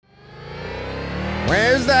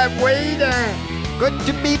Where's that waiter? Good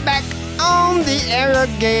to be back on the air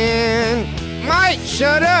again. Mike,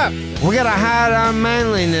 shut up. We gotta hide our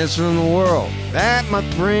manliness from the world. That, my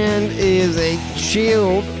friend, is a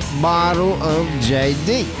chilled bottle of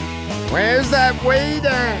JD. Where's that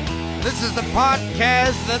waiter? This is the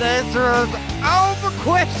podcast that answers all the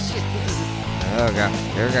questions. Oh, God.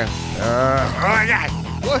 Here we go. Oh, my God.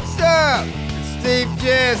 What's up? It's Steve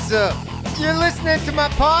Jessup. You're listening to my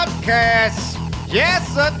podcast,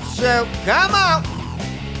 Jessup Show. Come on.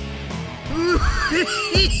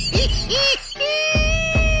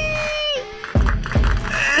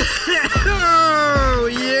 Oh,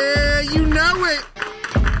 yeah, you know it.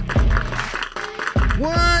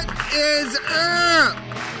 What is up?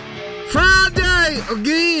 Friday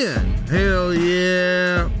again. Hell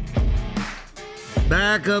yeah.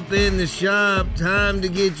 Back up in the shop. Time to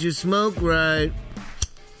get your smoke right.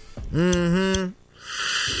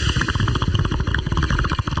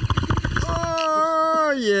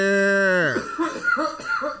 Oh, yeah.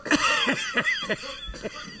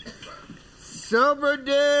 Sober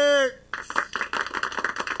dicks.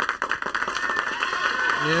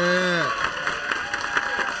 Yeah.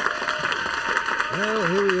 Well,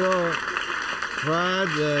 here we are.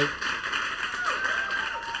 Friday.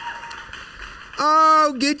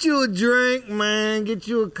 Oh, get you a drink, man. Get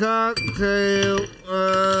you a cocktail.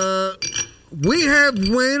 We have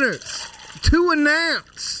winners to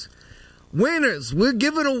announce. Winners. We're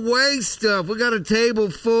giving away stuff. We got a table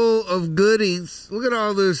full of goodies. Look at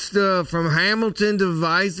all this stuff from Hamilton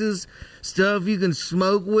Devices. Stuff you can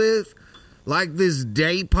smoke with. Like this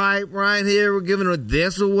day pipe right here. We're giving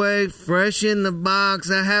this away. Fresh in the box.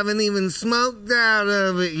 I haven't even smoked out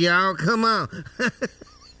of it, y'all. Come on.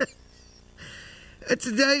 It's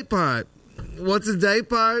a day pipe. What's a day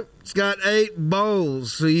pipe? It's got 8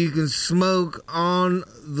 bowls so you can smoke on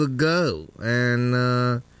the go. And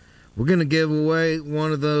we're going to give away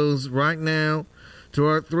one of those right now to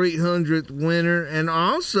our 300th winner, and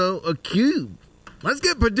also a cube. Let's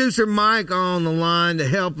get producer Mike on the line to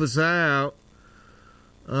help us out.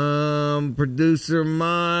 Producer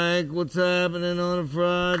Mike, what's happening on a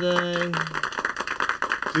Friday?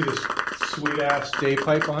 See this sweet-ass day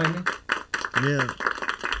pipe behind me? Yeah.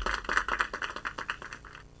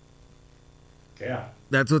 Yeah.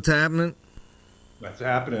 That's what's happening? That's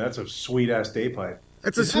happening. That's a sweet-ass day pipe.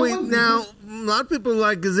 That's a sweet... Now, a lot of people are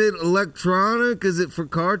like, is it electronic? Is it for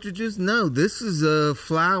cartridges? No, this is a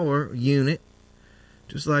flower unit.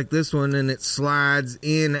 Just like this one, and it slides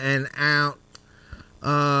in and out.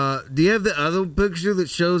 Do you have the other picture that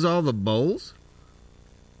shows all the bowls?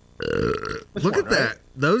 Look at that.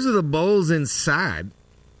 Those are the bowls inside.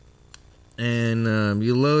 And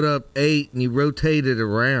you load up 8 and you rotate it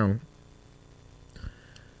around.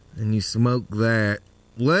 And you smoke that.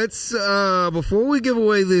 Let's, before we give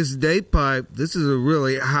away this day pipe, this is a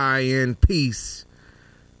really high-end piece.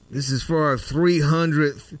 This is for our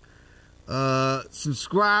 300th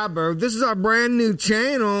subscriber. This is our brand new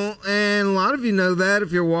channel, and a lot of you know that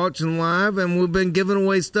if you're watching live, and we've been giving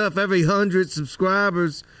away stuff every 100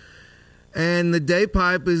 subscribers. And the day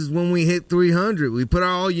pipe is when we hit 300. We put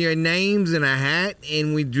all your names in a hat,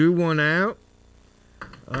 and we drew one out.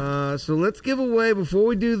 So let's give away, before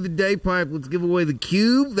we do the day pipe, let's give away the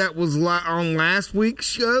cube that was on last week's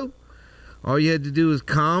show. All you had to do is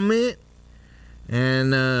comment.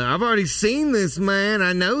 And I've already seen this man.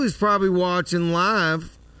 I know he's probably watching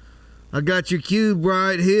live. I got your cube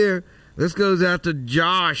right here. This goes out to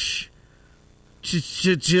Josh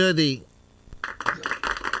Chuddy.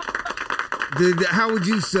 How would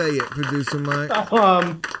you say it, producer Mike?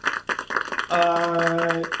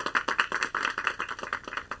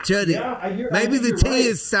 Chuddy. Yeah, maybe the T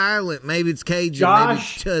is silent. Maybe it's Cajun.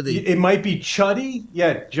 Josh. Maybe it's Chuddy. It might be Chuddy.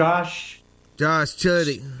 Yeah, Josh. Josh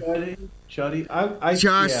Chuddy. Chuddy.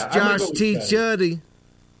 Josh T. Chuddy.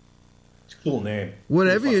 It's a cool name.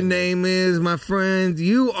 Whatever your name is, my friend,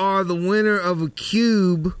 you are the winner of a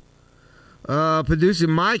cube. Producer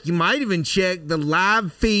Mike, you might even check the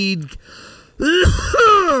live feed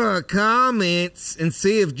comments and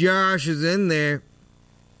see if Josh is in there.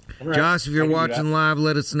 Right. Josh, if you're watching live,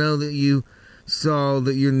 let us know that you saw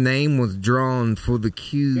that your name was drawn for the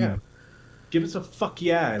cube. Yeah. Give us a fuck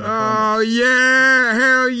yeah. In the comments. Yeah.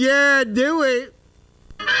 Hell yeah. Do it.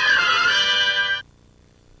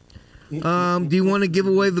 Do you want to give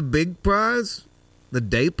away the big prize? The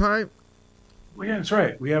day pipe? Well, yeah, that's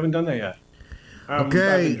right. We haven't done that yet.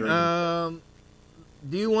 Okay.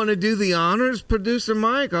 Do you want to do the honors, producer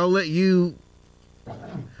Mike? I'll let you.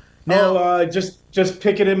 Now, just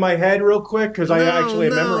pick it in my head real quick because I actually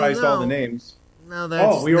memorized all the names. No,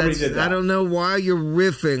 that's. we already did that. I don't know why you're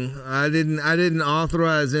riffing. I didn't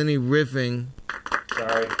authorize any riffing.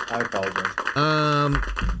 Sorry, I apologize.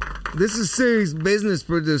 This is serious business,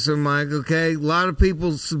 producer Mike. Okay, a lot of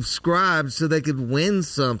people subscribed so they could win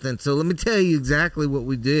something. So let me tell you exactly what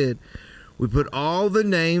we did. We put all the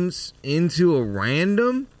names into a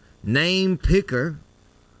random name picker.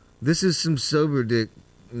 This is some sober dick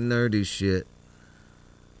nerdy shit.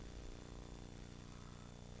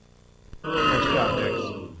 Nice job, Dix.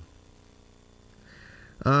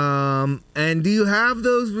 And do you have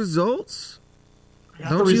those results?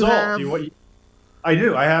 Don't you have? I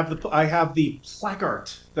do. I have the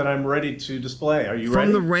placard that I'm ready to display. Are you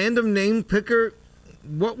ready? From the random name picker,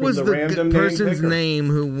 what was the person's name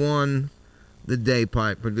who won the day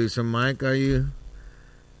pipe? Producer Mike, are you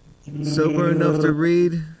sober enough to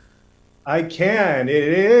read? I can. It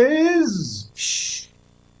is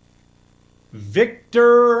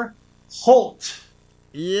Victor Holt.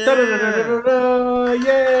 Yeah. Da-da-da-da-da-da.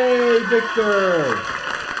 Yay, Victor.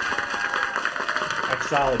 That's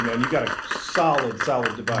solid, man. You got a solid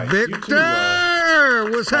device.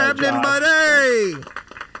 Victor! What's happening, buddy?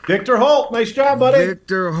 Victor Holt. Nice job, buddy.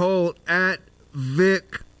 Victor Holt at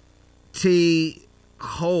Vic T.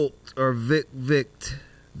 Holt or Vict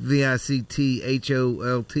VICTHOLT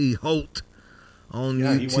Holt on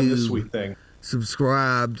YouTube. He won this sweet thing.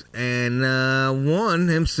 Subscribed and won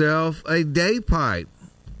himself a day pipe.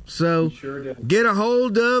 So sure did. Get a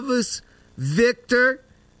hold of us, Victor.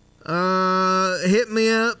 Hit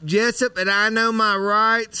me up, Jessup at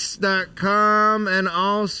iknowmyrights.com, and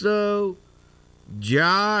also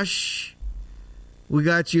Josh. We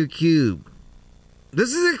got your cube.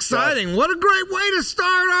 This is exciting. What a great way to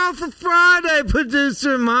start off a Friday,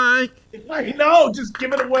 producer Mike. I know. Just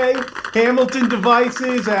give it away. Hamilton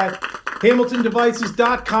Devices at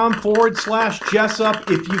hamiltondevices.com/Jessup.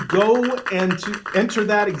 If you go and to enter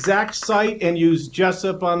that exact site and use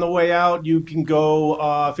Jessup on the way out, you can go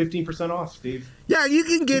 15% off, Steve. Yeah, you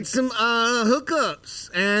can get some hookups.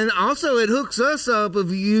 And also it hooks us up if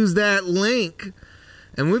you use that link.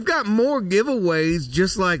 And we've got more giveaways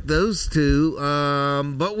just like those two.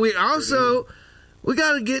 But we also, we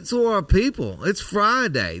got to get to our people. It's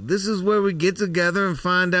Friday. This is where we get together and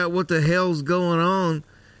find out what the hell's going on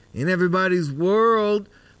in everybody's world.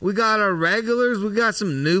 We got our regulars. We got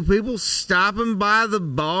some new people stopping by the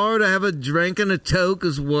bar to have a drink and a toke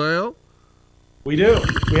as well. We do.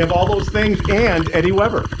 We have all those things and Eddie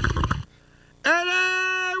Weber.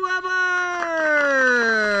 Eddie Weber!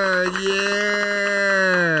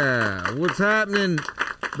 Yeah! What's happening?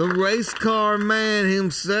 The race car man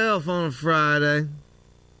himself on a Friday.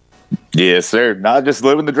 Yes, sir. Not just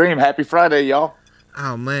living the dream. Happy Friday, y'all.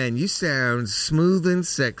 Oh, man, you sound smooth and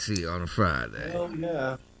sexy on a Friday. Oh,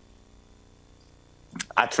 yeah.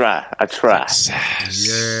 I try. Success.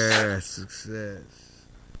 Yeah, success.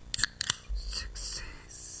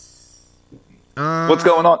 What's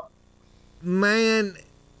going on? Man,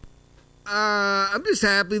 I'm just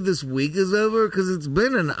happy this week is over because it's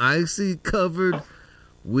been an icy covered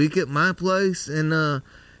week at my place, and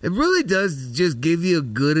it really does just give you a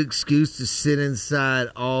good excuse to sit inside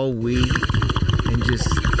all week and just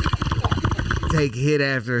take hit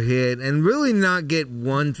after hit and really not get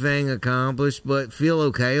one thing accomplished but feel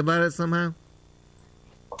okay about it somehow.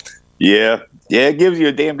 Yeah, it gives you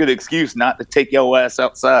a damn good excuse not to take your ass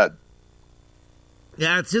outside.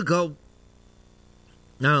 Yeah, it's too cold.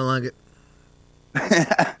 I don't like it.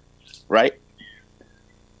 Right?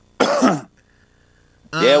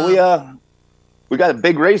 Yeah, we got a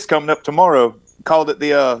big race coming up tomorrow. Called it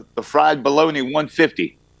the Fried Bologna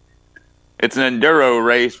 150. It's an enduro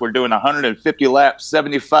race. We're doing 150 laps,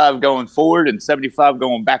 75 going forward and 75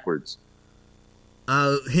 going backwards.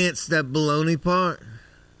 Hence that bologna part?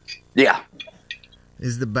 Yeah.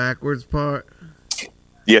 Is the backwards part?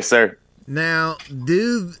 Yes, sir. Now,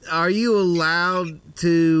 are you allowed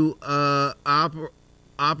to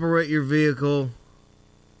operate your vehicle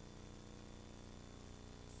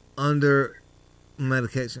under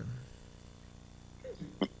medication?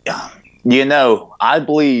 You know, I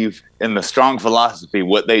believe in the strong philosophy,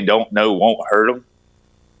 what they don't know won't hurt them.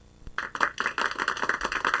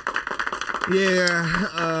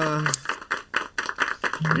 Yeah,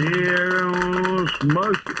 don't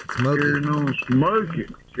smoke it. Smoke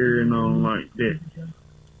it. Carrying on like that.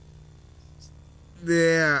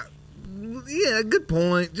 Yeah, good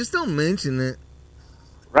point. Just don't mention it.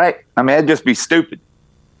 Right? I mean, that'd just be stupid.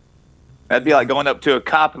 That'd be like going up to a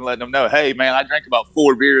cop and letting them know, hey, man, I drank about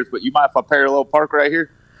 4 beers, but you mind if I parallel park right here?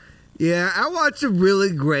 Yeah, I watched a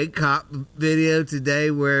really great cop video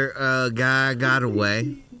today where a guy got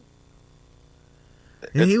away.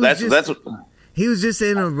 And he He was just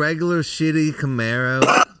in a regular shitty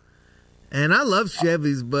Camaro. And I love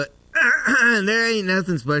Chevys, but there ain't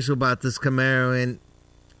nothing special about this Camaro. And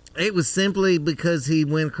it was simply because he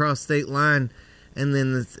went across state line, and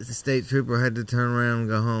then the state trooper had to turn around and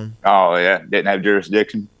go home. Oh, yeah. Didn't have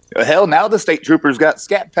jurisdiction. Hell, now the state troopers got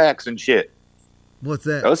scat packs and shit. What's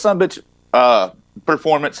that? Those son bitch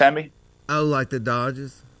performance Hemi. Oh, like the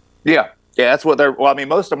Dodges? Yeah. Yeah, that's what they're... Well, I mean,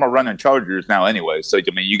 most of them are running Chargers now anyway. So,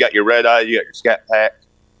 I mean, you got your red eye, you got your scat pack.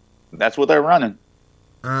 That's what they're running.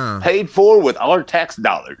 Paid for with our tax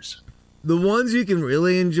dollars. The ones you can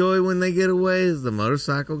really enjoy when they get away is the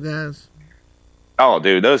motorcycle guys. Oh,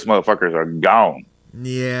 dude, those motherfuckers are gone.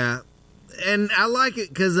 Yeah. And I like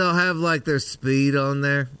it because they'll have, like, their speed on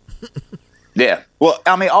there. Yeah. Well,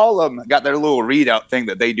 I mean, all of them got their little readout thing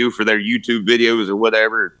that they do for their YouTube videos or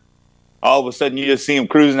whatever. All of a sudden, you just see them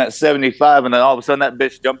cruising at 75, and then all of a sudden, that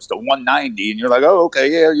bitch jumps to 190, and you're like, oh, okay,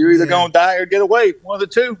 yeah, you're either going to die or get away. One of the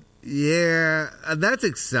two. Yeah, that's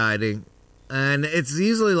exciting. And it's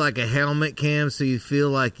usually like a helmet cam, so you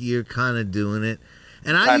feel like you're kind of doing it.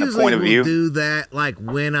 And I usually will do that like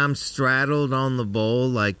when I'm straddled on the bowl,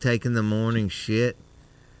 like taking the morning shit.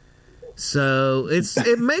 So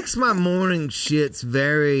it makes my morning shits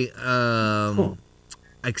very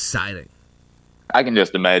exciting. I can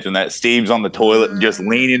just imagine that Steve's on the toilet and just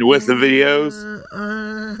leaning with the videos.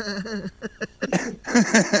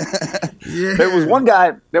 Yeah. There was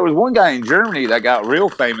one guy in Germany that got real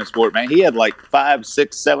famous for it, man. He had like 500,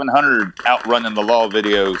 600, 700 outrunning the law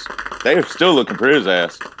videos. They were still looking for his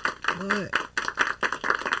ass. What?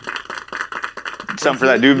 Something for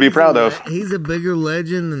that dude to be proud of. He's a bigger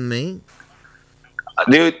legend than me.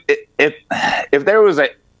 Dude, if there was a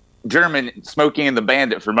German Smokey and the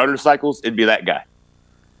Bandit for motorcycles, it'd be that guy.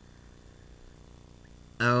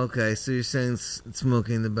 Oh, okay, so you're saying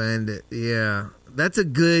Smokey and the Bandit. Yeah, that's a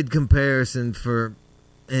good comparison for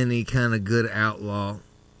any kind of good outlaw.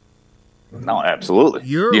 No, absolutely.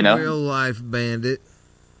 You're a real life bandit.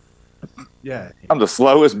 Yeah. I'm the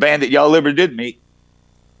slowest bandit y'all ever did meet.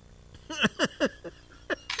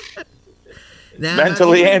 Now,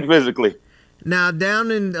 mentally and physically. Now,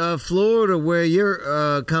 down in Florida, where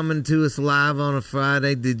you're coming to us live on a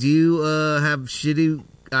Friday, did you have shitty,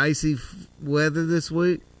 icy weather this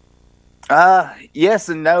week? Yes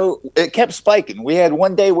and no. It kept spiking. We had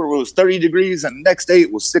one day where it was 30 degrees, and the next day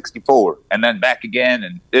it was 64, and then back again.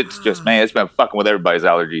 And it's just, man, it's been fucking with everybody's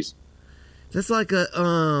allergies. That's like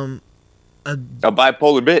a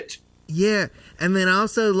bipolar bitch. Yeah, and then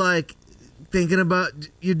also like thinking about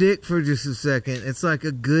your dick for just a second. It's like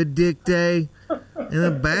a good dick day and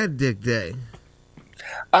a bad dick day.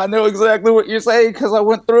 I know exactly what you're saying because I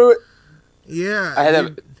went through it. Yeah, I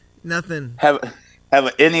had nothing. Have an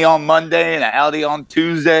innie on Monday and an outie on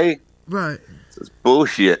Tuesday. Right. It's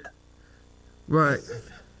bullshit. Right.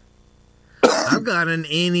 I've got an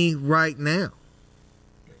innie right now.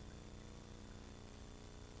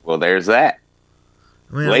 Well, there's that.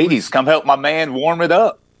 Man, ladies, come help my man warm it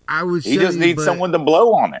up. He just needs someone to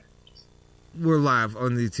blow on it. We're live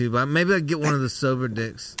on YouTube. Maybe I can get one of the sober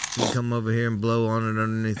dicks to come over here and blow on it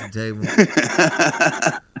underneath the table.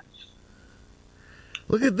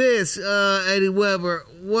 Look at this, Eddie Weber.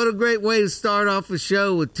 What a great way to start off a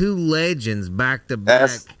show with two legends back to back.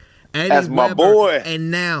 That's my Weber, boy.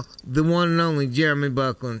 And now the one and only Jeremy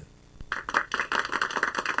Buckland.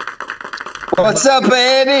 What's up,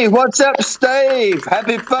 Eddie? What's up, Steve?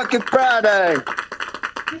 Happy fucking Friday.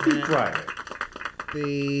 Happy Friday.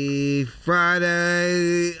 Happy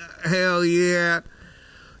Friday. Hell yeah.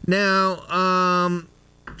 Now,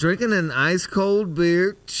 drinking an ice cold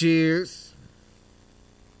beer. Cheers.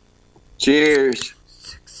 Cheers.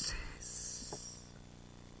 Success.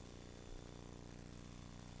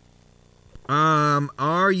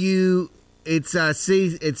 Are you... I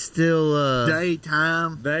see it's still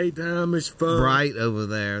daytime. Daytime is fun. Bright over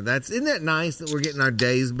there. Isn't that nice that we're getting our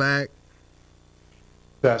days back?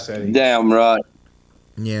 That's Eddie. Damn right.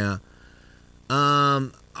 Yeah.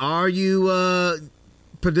 Are you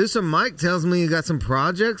producer Mike tells me you got some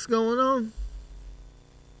projects going on?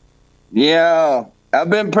 Yeah. I've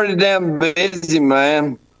been pretty damn busy,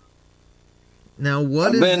 man. Now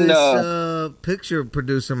what is this picture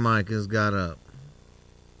producer Mike has got up?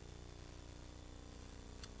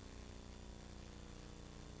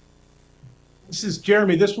 This is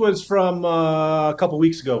Jeremy. This was from a couple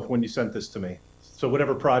weeks ago when you sent this to me. So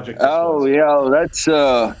whatever project this was. Yeah,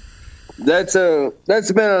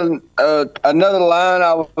 that's been another line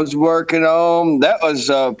I was working on. That was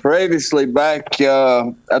previously back,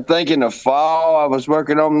 I think in the fall. I was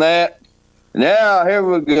working on that. Now here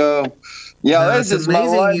we go. Yeah, now, this is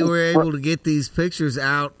amazing. You were able to get these pictures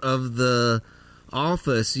out of the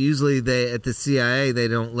office. Usually, at the CIA they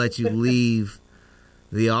don't let you leave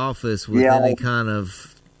the office with any kind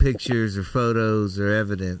of pictures or photos or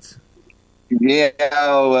evidence. Yeah,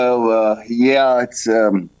 well,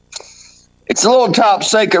 it's a little top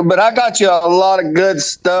secret, but I got you a lot of good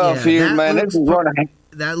stuff here, man.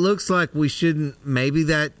 That looks like we shouldn't. Maybe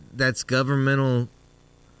that's governmental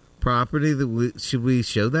property. Should we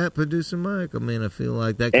show that, Producer Mike? I mean, I feel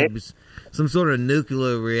like that could be some sort of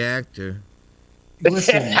nuclear reactor.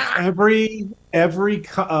 Listen, every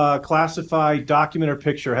classified document or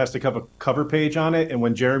picture has to have a cover page on it. And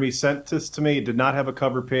when Jeremy sent this to me, it did not have a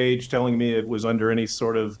cover page telling me it was under any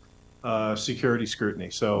sort of security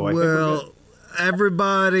scrutiny. So I think we're good.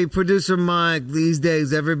 Everybody, Producer Mike, these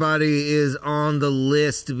days everybody is on the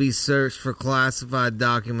list to be searched for classified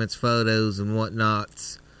documents, photos, and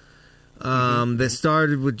whatnots. That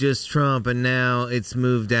started with just Trump, and now it's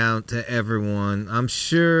moved out to everyone. I'm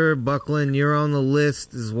sure, Buckland, you're on the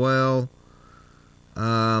list as well.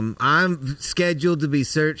 I'm scheduled to be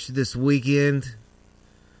searched this weekend.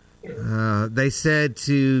 They said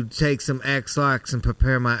to take some X-Lax and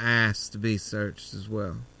prepare my ass to be searched as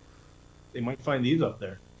well. They might find these up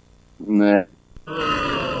there. Nah.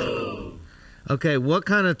 Okay, what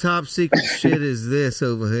kind of top secret shit is this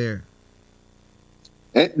over here?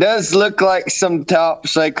 It does look like some top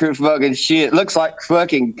secret fucking shit. It looks like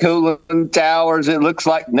fucking cooling towers. It looks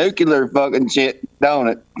like nuclear fucking shit, don't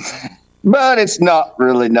it? But it's not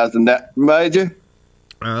really nothing that major.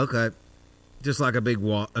 Oh, okay. Just like a big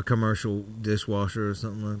a commercial dishwasher or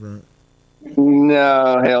something like that.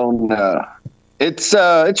 No, hell no. It's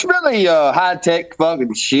really high tech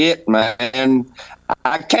fucking shit, man.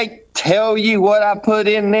 I can't tell you what I put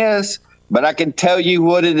in this, but I can tell you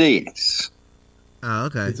what it is. Oh,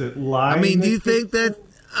 okay. Is it live? I mean, do you think that,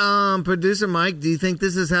 Producer Mike, do you think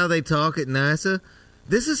this is how they talk at NASA?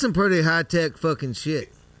 This is some pretty high-tech fucking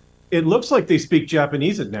shit. It looks like they speak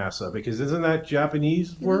Japanese at NASA, because isn't that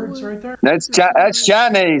Japanese words right there? That's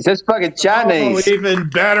Chinese. That's fucking Chinese. Oh, even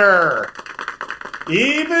better.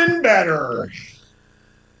 Even better.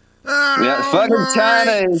 Yeah, it's fucking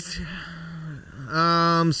Chinese.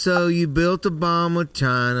 So you built a bomb with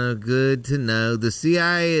China. Good to know. The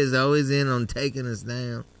CIA is always in on taking us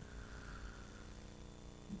down.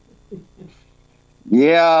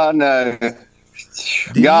 Yeah, I know.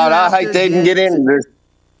 God, I hate they can get into this.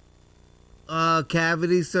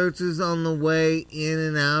 Cavity searches on the way in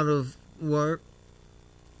and out of work?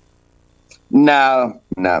 No.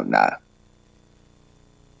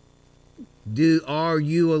 Are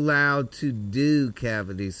you allowed to do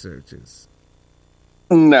cavity searches?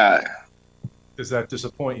 No. Does that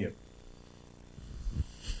disappoint you?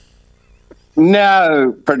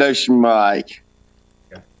 No, Producer Mike.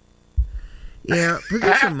 Yeah,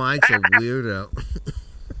 Producer Mike's a weirdo.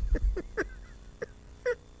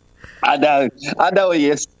 I know he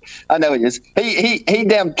is. He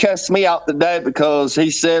damn cussed me out today because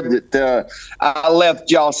he said that I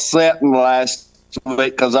left y'all setting last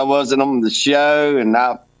week because I wasn't on the show and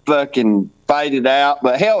I fucking faded out.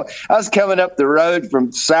 But hell, I was coming up the road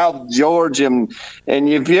from South Georgia, and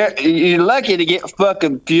if you're lucky to get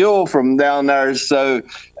fucking fuel from down there. So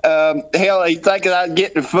hell, he thinking I'd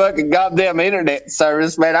get the fucking goddamn internet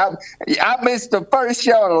service, man. I missed the first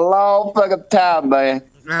show in a long fucking time, man.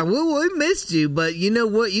 We missed you, but you know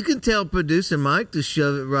what? You can tell Producer Mike to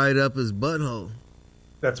shove it right up his butthole.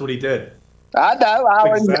 That's what he did. I know. I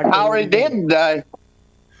already did today.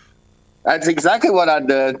 That's exactly what I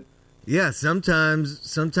did. Yeah,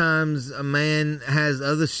 sometimes a man has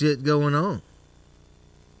other shit going on.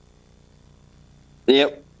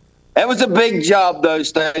 Yep. It was a big job, though,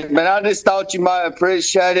 Steve, man. I just thought you might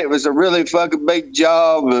appreciate it. It was a really fucking big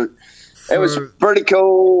job. But it was pretty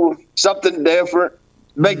cool. Something different.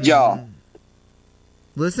 Big job.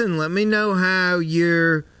 Listen, let me know how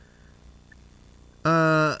your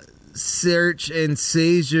search and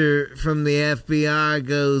seizure from the FBI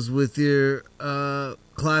goes with your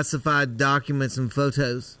classified documents and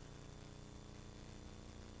photos.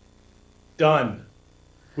 Done.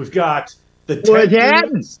 We've got the What's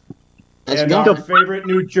happening? And our favorite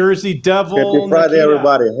New Jersey Devil. Happy Friday,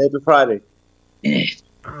 everybody. Happy Friday.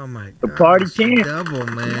 Oh my god. The party can't. Double,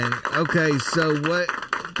 man. Okay, so what?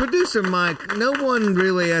 Producer Mike, no one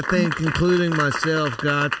really, I think, including myself,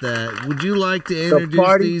 got that. Would you like to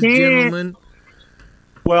introduce these gentlemen?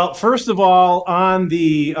 Well, first of all, on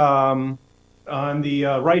the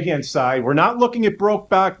right-hand side, we're not looking at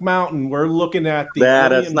Brokeback Mountain. We're looking at the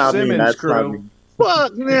William Simmons crew.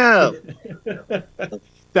 Fuck no.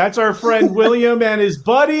 That's our friend William and his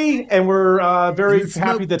buddy, and we're very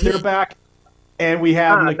happy that they're back. And we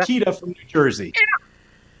have Nikita from New Jersey.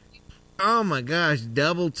 Oh my gosh,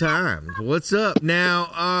 double time. What's up? Now,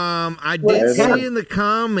 I did see in the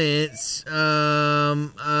comments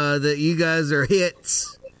that you guys are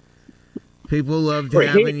hits. People loved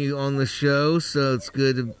having you on the show, so it's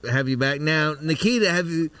good to have you back. Now,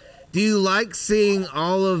 Nikita, do you like seeing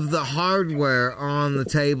all of the hardware on the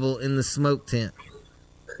table in the smoke tent?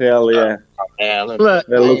 Hell yeah. That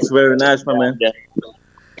looks very nice, my man.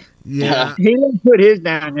 Yeah. He didn't put his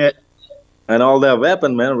down yet. And all that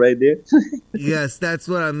weapon, man, right there. Yes, that's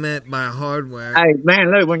what I meant by hardware. Hey,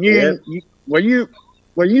 man, look, when where you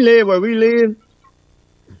live, where we live,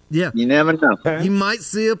 yeah, you never know. You might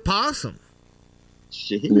see a possum.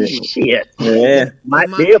 Shit. Yeah. Might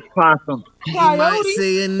be a possum. You might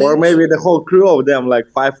see a ninja. Or maybe the whole crew of them, like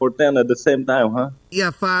 5 or 10 at the same time, huh?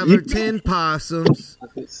 Yeah, 5 or 10 possums.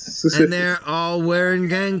 And they're all wearing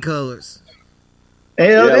gang colors.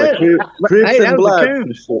 Hell yeah. Crips and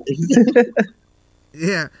blood.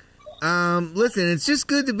 Yeah. Listen, it's just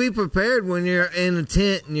good to be prepared when you're in a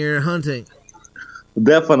tent and you're hunting.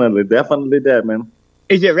 Definitely that, man.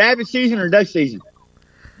 Is it rabbit season or duck season?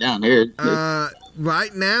 Down here.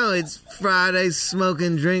 Right now it's Friday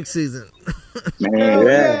smoking drink season. Man,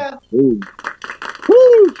 yeah. Woo.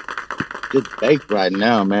 Good baked right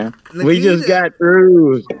now, man. Nikita, we just got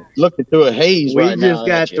through. Looking through a haze right now. We just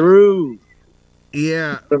got through.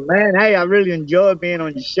 Yeah. But man, hey, I really enjoyed being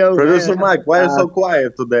on your show. Producer Mike, why are you so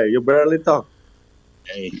quiet today? You barely talk.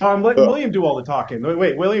 Hey. I'm letting William do all the talking.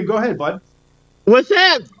 Wait, William, go ahead, bud. What's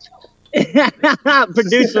that?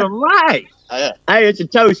 Producer Mike. Yeah. Hey, it's a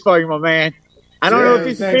toast for you, my man. I don't know if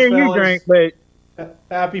it's a beer you drink, but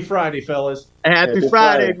happy Friday, fellas. Happy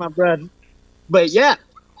Friday, my brother. But yeah,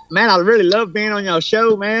 man, I really love being on your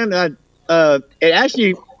show, man. It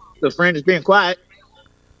actually, the friend is being quiet.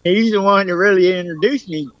 He's the one that really introduced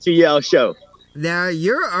me to y'all show. Now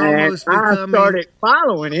you're almost becoming... I started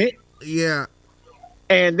following it. Yeah.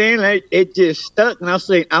 And then it just stuck, and I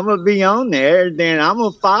said, I'm going to be on there, then I'm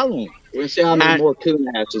going to follow him. We'll see how many more coon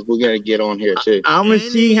hatches we're going to get on here, too. I'm going to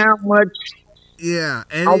see how much... Yeah,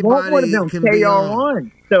 I want one of them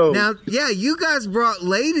KR1. So now, yeah, you guys brought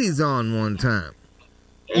ladies on one time.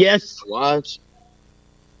 Yes. Wives.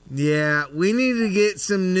 Yeah, we need to get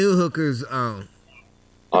some new hookers on.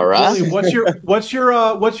 All right. William, what's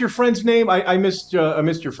your friend's name? I missed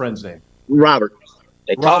your friend's name. Robert.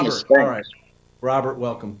 They call me All right. Robert,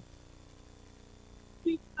 welcome.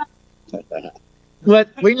 But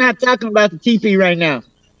we're not talking about the TP right now.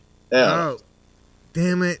 Yeah. Oh,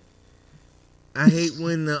 damn it. I hate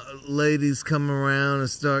when the ladies come around and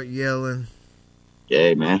start yelling.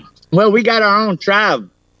 Yeah, man. Well, we got our own tribe.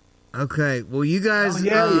 Okay, well, you guys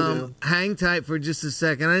hang tight for just a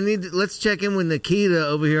second. Let's check in with Nikita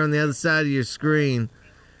over here on the other side of your screen.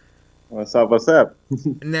 What's up?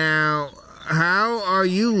 Now, how are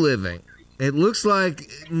you living? It looks like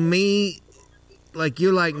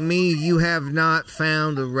you're like me, you have not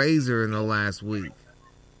found a razor in the last week.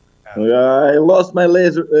 I lost my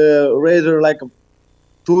razor like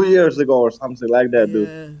 2 years ago or something like that,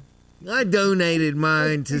 dude. I donated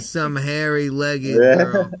mine to some hairy-legged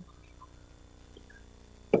girl.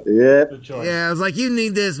 Yeah. Yeah, I was like, you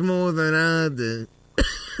need this more than I do.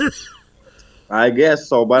 I guess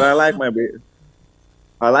so, but I like my beard.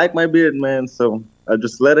 Man, so I'm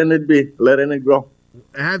just letting it grow.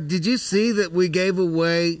 Did you see that we gave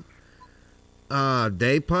away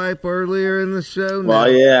Day Pipe earlier in the show? Well,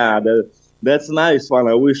 yeah, that's a nice one.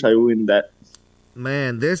 I wish I win that.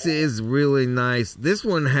 Man, this is really nice. This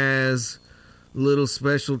one has little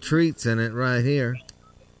special treats in it right here.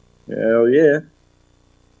 Hell yeah.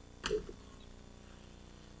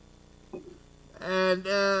 And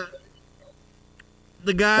the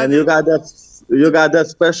guy. And you got that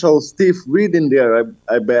special Steve Reed in there,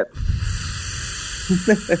 I bet.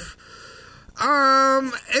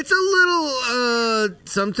 It's a little.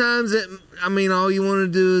 Sometimes all you want to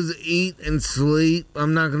do is eat and sleep.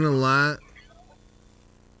 I'm not gonna lie.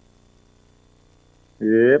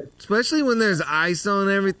 Yep. Especially when there's ice on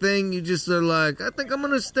everything, you just are like, I think I'm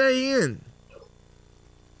gonna stay in.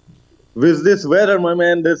 With this weather, my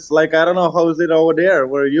man, that's like, I don't know how is it over there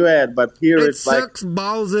where you at, but here it's like sucks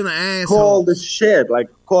balls in the ass. Cold as shit, like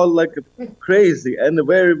cold like crazy and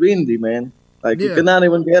very windy, man. Like you cannot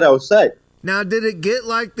even get outside. Now, did it get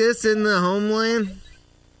like this in the homeland?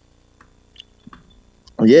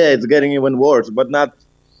 Yeah, it's getting even worse, but not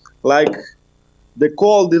like the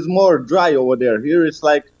cold is more dry over there. Here it's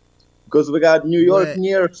like, because we got New York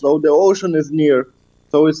near, so the ocean is near,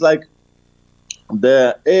 so it's like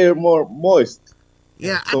the air more moist.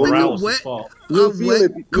 Yeah, so I think you feel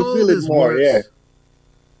it more, worse. Yeah.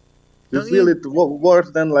 You feel it worse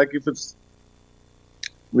than like if it's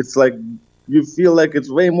It's like you feel like it's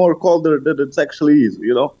way more colder than it actually is,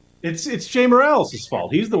 you know? It's Jay Morales'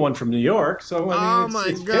 fault. He's the one from New York, so I mean,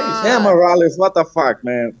 it's God. Yeah, Morales, what the fuck,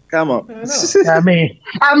 man? Come on.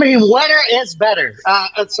 I mean, wetter is better.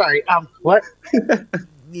 Sorry. What?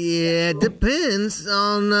 Yeah, depends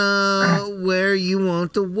on where you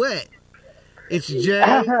want the wet. It's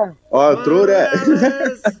Jay. Oh, true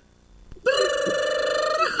that.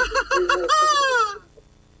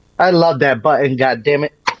 I love that button. God damn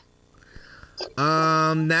it.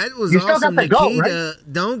 That was You still awesome, got the goat, Nikita.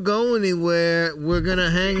 Don't go anywhere. We're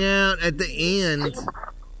gonna hang out at the end.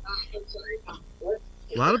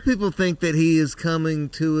 A lot of people think that he is coming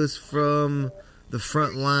to us from the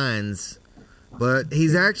front lines, but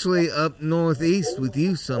he's actually up northeast with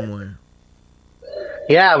you somewhere.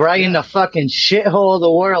 Yeah, right in the fucking shithole of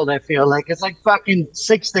the world, I feel like. It's like fucking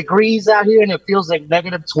 6 degrees out here and it feels like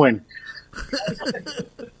 -20.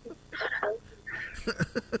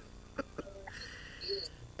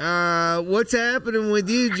 What's happening with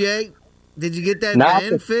you, Jake? Did you get that Nothing.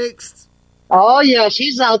 van fixed? Oh yeah,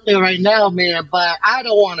 she's out there right now, man. But I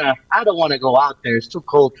don't wanna go out there. It's too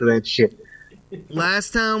cold for that shit.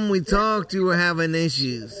 Last time we talked, you were having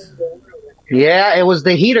issues. Yeah, it was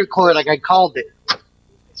the heater core, like I called it.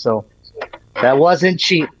 So that wasn't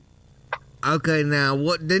cheap. Okay, now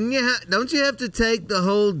what? Didn't you? Don't you have to take the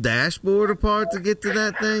whole dashboard apart to get to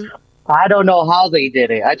that thing? I don't know how they did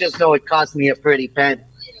it. I just know it cost me a pretty penny.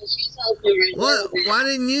 What? Why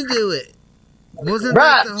didn't you do it? Wasn't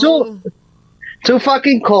Bruh, that the whole? Too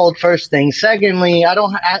fucking cold. First thing. Secondly,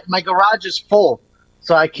 my garage is full,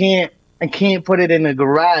 so I can't put it in the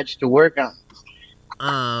garage to work on.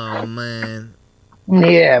 Oh man.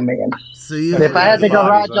 Yeah, man. So you If I had the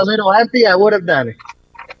garage a little empty, I would have done it.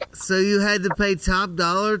 So you had to pay top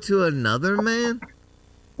dollar to another man?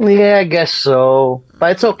 Yeah, I guess so.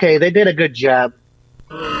 But it's okay. They did a good job.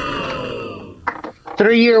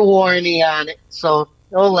 3-year warranty on it, so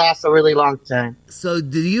it'll last a really long time. So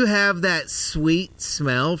do you have that sweet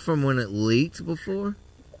smell from when it leaked before?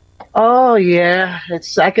 Oh yeah,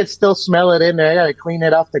 I could still smell it in there. I gotta clean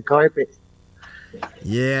it off the carpet.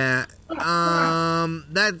 Yeah.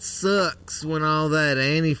 That sucks when all that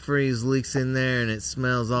antifreeze leaks in there and it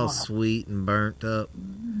smells all sweet and burnt up.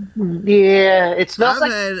 Yeah, it smells I've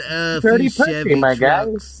like had a dirty few pussy, Chevy my guy.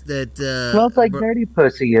 trucks that smells like dirty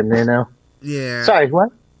pussy in there now. Yeah. Sorry, what?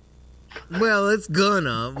 Well, it's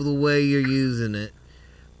gonna the way you're using it.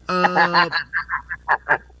 It's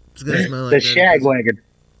gonna smell like The dirty shag pussy. wagon.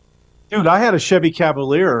 Dude, I had a Chevy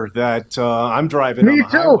Cavalier that I'm driving Me on the too.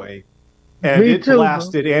 highway, and Me it too,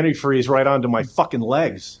 blasted antifreeze right onto my fucking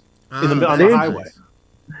legs on the nice. highway.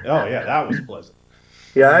 Oh yeah, that was pleasant.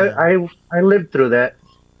 Yeah, I lived through that.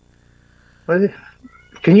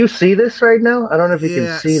 Can you see this right now? I don't know if you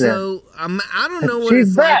can see that. So I don't know what She's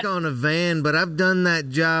it's back. like on a van, but I've done that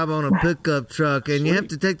job on a pickup truck, and you have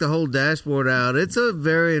to take the whole dashboard out. It's a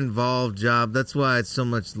very involved job. That's why it's so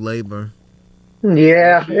much labor.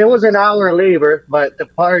 Yeah, it was an hour labor, but the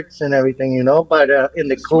parts and everything, you know, but in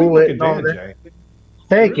the coolant and all that.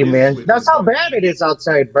 Thank you, man. That's how bad it is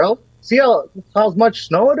outside, bro. See how much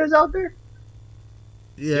snow it is out there?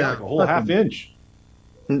 Yeah, like a whole half inch.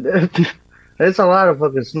 It's a lot of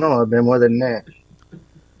fucking snow out there, more than that.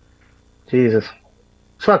 Jesus.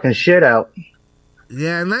 It's fucking shit out.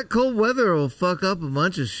 Yeah, and that cold weather will fuck up a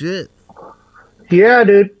bunch of shit. Yeah,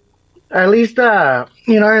 dude. At least, you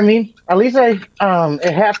know what I mean? At least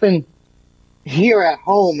it happened here at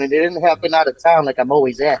home and it didn't happen out of town like I'm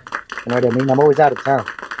always at. You know what I mean? I'm always out of town.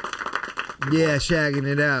 Yeah, shagging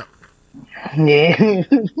it out. Yeah.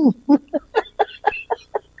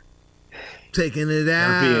 Taking it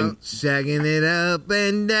out, shagging it up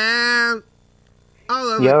and down. All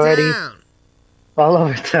over You already- town. All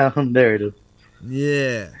over town. There it is.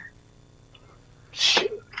 Yeah.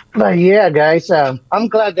 But yeah, guys, I'm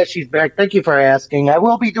glad that she's back. Thank you for asking. I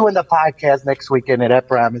will be doing the podcast next weekend, and I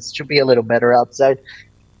promise it should be a little better outside.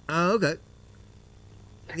 Oh, okay.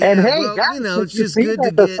 And Yeah, hey, well, guys, you know, did it's you just see good that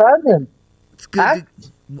to the get. sun and- It's good.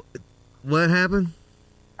 What happened?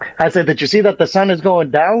 I said, did you see that the sun is going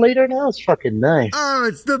down later now? It's fucking nice. Oh,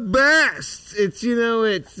 it's the best. It's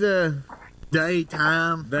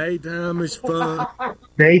Daytime. Daytime is fun.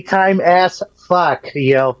 Daytime ass fuck,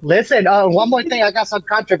 yo. Listen, one more thing. I got some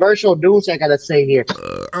controversial news I gotta say here.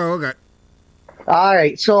 Oh, okay. All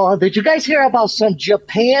right, so did you guys hear about some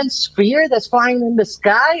Japan sphere that's flying in the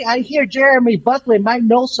sky? I hear Jeremy Buckley might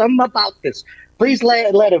know something about this. Please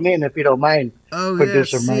let him in if you don't mind. Oh,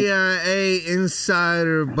 Producer yes, Mike. CIA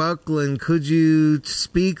insider Buckland, could you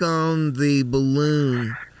speak on the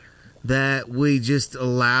balloon that we just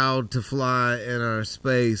allowed to fly in our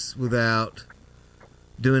space without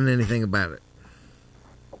doing anything about it?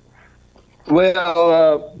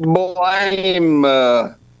 Well, blame.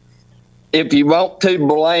 If you want to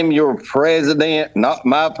blame your president, not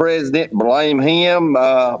my president, blame him.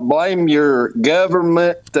 Blame your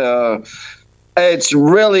government. It's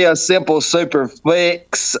really a simple super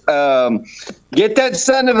fix. Get that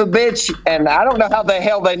son of a bitch, and I don't know how the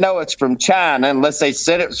hell they know it's from China unless they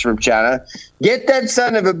said it was from China. Get that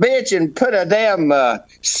son of a bitch and put a damn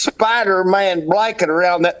Spider-Man blanket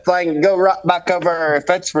around that thing and go right back over if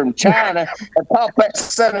it's from China and pop that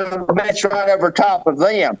son of a bitch right over top of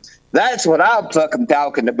them. That's what I'm fucking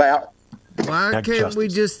talking about. Why can't we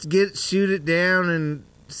just shoot it down and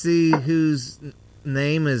see whose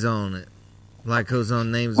name is on it? Like whose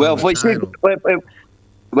own names well, on if we the title.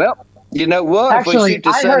 Well, you know what? Actually, if we shoot the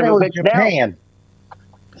I son heard of it a was bitch Japan.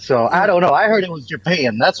 So I don't know. I heard it was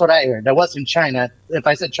Japan. That's what I heard. That wasn't China. If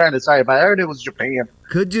I said China, sorry, but I heard it was Japan.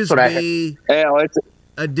 Could just be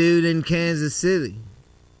a dude in Kansas City.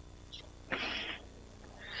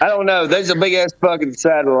 I don't know. There's a big ass fucking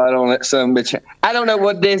satellite on that son of a bitch. I don't know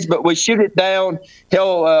what it is, but we shoot it down.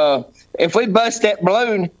 Hell, if we bust that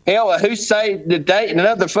balloon, hell, who saved the date and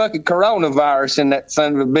another fucking coronavirus in that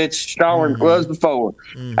son of a bitch stronger than it was before?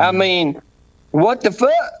 I mean, what the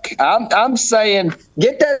fuck? I'm saying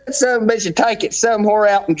get that son of a bitch and take it somewhere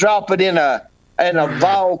out and drop it in a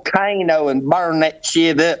volcano and burn that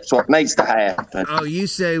shit up. That's what needs to happen. Oh, you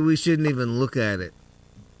say we shouldn't even look at it?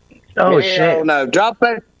 Oh, shit. No, drop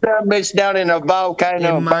that bitch down in a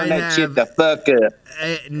volcano and burn that shit the fuck up.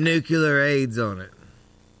 Nuclear AIDS on it.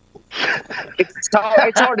 It's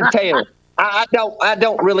hard to tell. I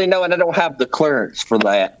don't really know, and I don't have the clearance for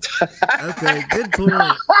that. Okay, good point.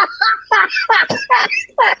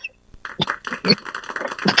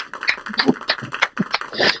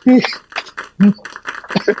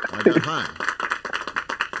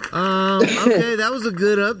 Okay, that was a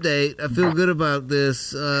good update. I feel good about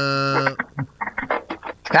this. I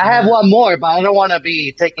have one more, but I don't want to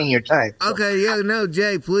be taking your time. So. Okay, yeah, no,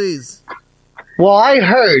 Jay, please. Well, I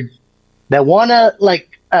heard that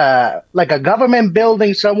like a government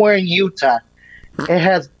building somewhere in Utah, it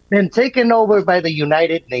has been taken over by the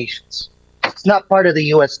United Nations. It's not part of the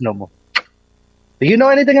U.S. no more. Do you know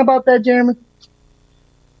anything about that, Jeremy?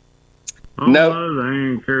 No. I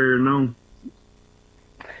ain't carrying on.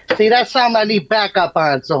 See, that's something I need backup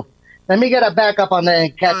on. So let me get a backup on that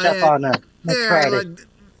and catch up on next Friday. Like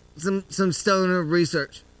some stoner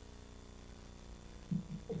research.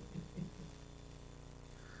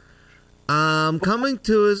 Coming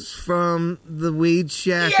to us from the weed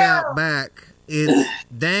shack out back is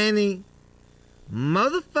Danny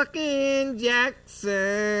motherfucking Jackson.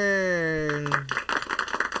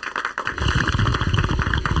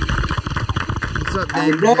 What's up,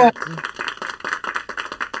 Danny Jackson?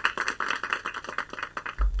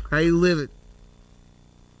 How you living?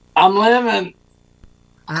 I'm living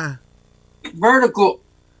vertical.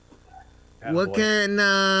 What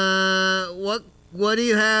what do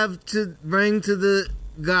you have to bring to the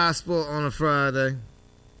gospel on a Friday?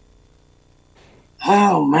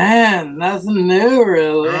 Oh man, nothing new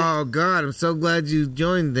really. Oh God, I'm so glad you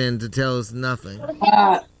joined then to tell us nothing.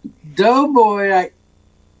 Doughboy,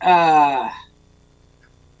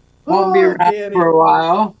 won't be around for a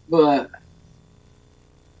while, but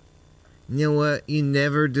you know what? You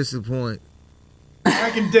never disappoint.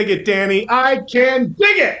 I can dig it, Danny. I can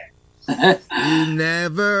dig it. You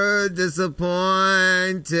never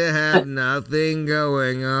disappoint to have nothing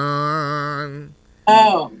going on.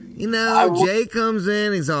 Oh. You know, Jay comes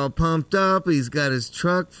in, he's all pumped up, he's got his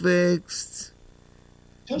truck fixed.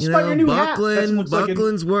 Just about your new hat.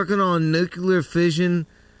 Buckland's working on nuclear fission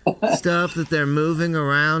stuff that they're moving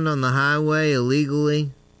around on the highway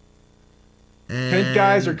illegally. Pink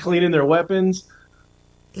guys are cleaning their weapons.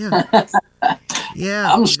 Yeah.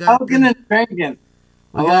 Yeah. I'm smoking and drinking.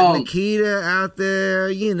 We got Nikita out there,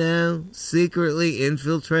 you know, secretly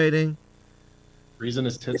infiltrating. Freezing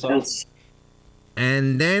his tits off.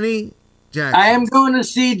 And Danny Jackson. I am going to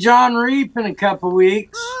see John Reap in a couple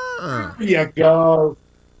weeks. There you go.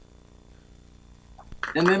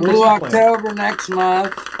 And then Blue October next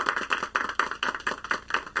month.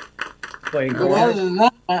 Playing But other than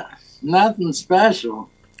that, nothing special.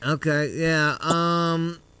 Okay, yeah.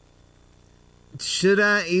 Should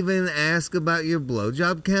I even ask about your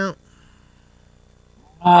blowjob count?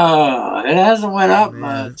 It hasn't went up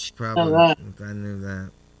much. Probably. I knew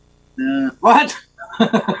that. What?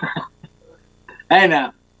 Hey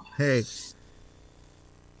now. Hey.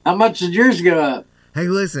 How much did yours go up? Hey,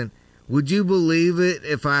 listen. Would you believe it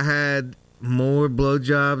if I had more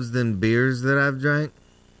blowjobs than beers that I've drank?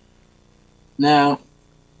 No.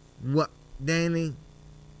 What, Danny?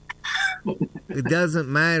 It doesn't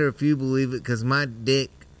matter if you believe it because my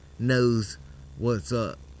dick knows what's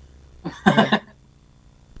up.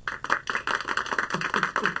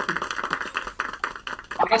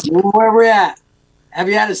 Where we at? Have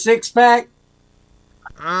you had a 6-pack?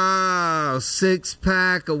 Oh,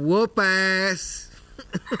 6-pack of whoop ass.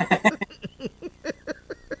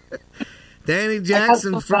 Danny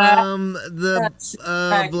Jackson from the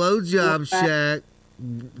Blowjob Shack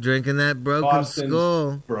drinking that Broken Boston's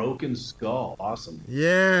Skull. Broken Skull. Awesome.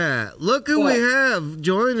 Yeah. Look who we have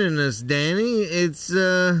joining us, Danny. It's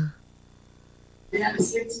You had a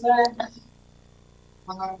 6-pack?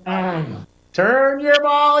 Turn your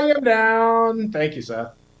volume down. Thank you,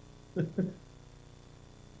 Seth.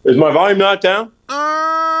 Is my volume not down?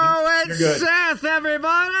 Oh, You're it's good. Seth,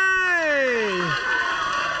 everybody!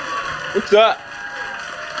 What's up?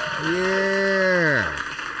 Yeah.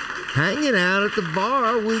 Hanging out at the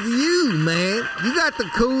bar with you, man. You got the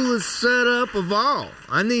coolest setup of all.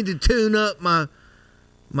 I need to tune up my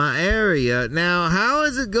area. Now, how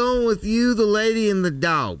is it going with you, the lady, and the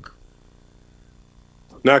dog?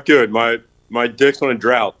 Not good. My dick's on a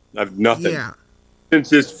drought. I have nothing. Yeah. Since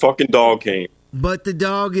this fucking dog came. But the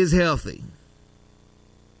dog is healthy.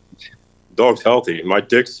 Dog's healthy. My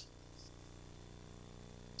dick's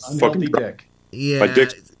Unhealthy dick. Yeah. My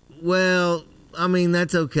dick's Well, I mean,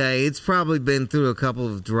 that's okay. It's probably been through a couple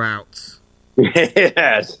of droughts.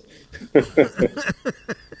 yes.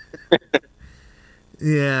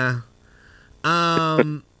 Yeah.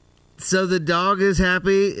 So the dog is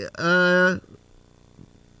happy.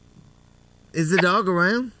 Is the dog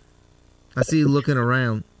around? I see you looking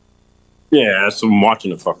around. Yeah, so I'm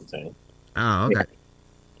watching the fucking thing. Oh, okay.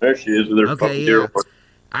 There she is with her fucking Okay, deer. yeah.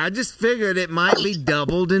 I just figured it might be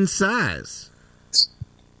doubled in size.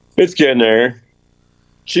 It's getting there.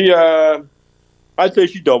 She, I'd say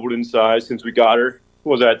she doubled in size since we got her.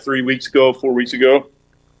 What was that, 4 weeks ago?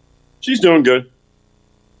 She's doing good.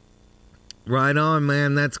 Right on,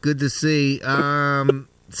 man. That's good to see.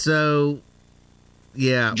 So,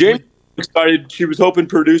 yeah. Jane excited. She was hoping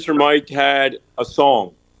producer Mike had a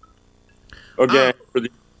song again for the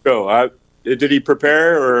show. Did he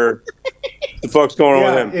prepare, or the fuck's going on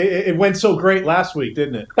with him? It went so great last week,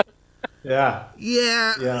 didn't it? Yeah.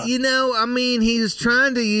 Yeah, you know, I mean, he was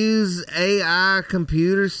trying to use AI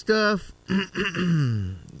computer stuff,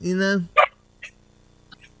 you know,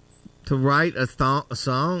 to write a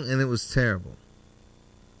song, and it was terrible.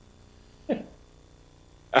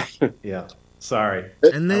 Yeah. Sorry.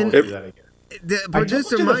 And then I won't do that again. the I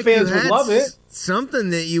producer told you the Mike, you fans would had love it. something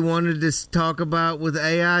that you wanted to talk about with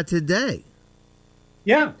AI today.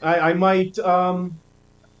 Yeah, I might.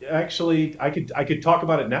 Actually, I could talk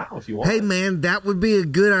about it now if you want. Hey, man, that would be a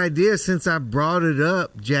good idea since I brought it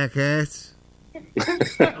up, jackass.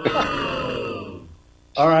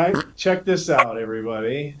 All right, check this out,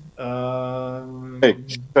 everybody. Hey,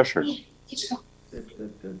 pressure.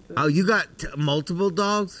 Oh, you got multiple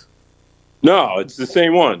dogs? No, it's the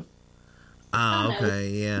same one. Oh, okay,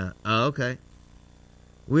 yeah. Oh, okay.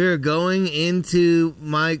 We're going into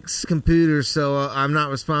Mike's computer, so I'm not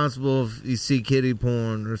responsible if you see kitty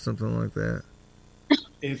porn or something like that.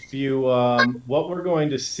 If you, what we're going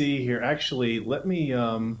to see here, actually, let me,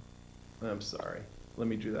 I'm sorry. Let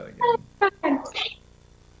me do that again.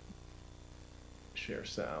 Share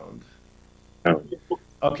sound.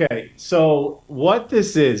 Okay, so what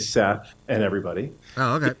this is, Seth and everybody.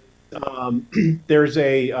 Oh, okay. There's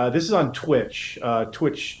this is on Twitch,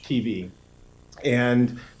 Twitch TV.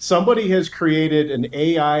 And somebody has created an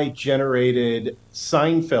AI-generated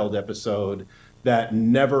Seinfeld episode that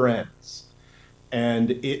never ends. And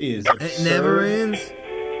it is absurd. It never ends?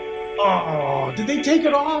 Oh, did they take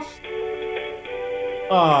it off?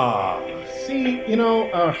 Oh, see, you know...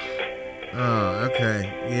 Oh,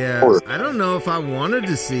 okay. Yeah. I don't know if I wanted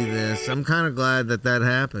to see this. I'm kind of glad that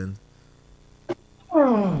happened.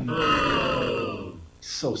 Oh,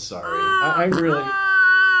 so sorry. I really...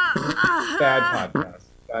 Bad podcast.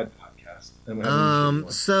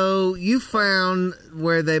 So you found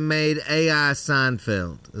where they made AI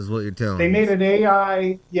Seinfeld, is what you're telling me. They made an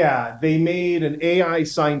AI, they made an AI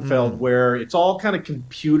Seinfeld where it's all kind of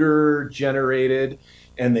computer generated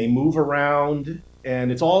and they move around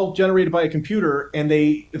and it's all generated by a computer and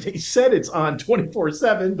they said it's on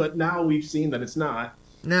 24/7, but now we've seen that it's not.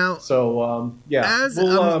 Now, so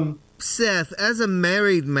Seth, as a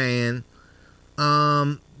married man,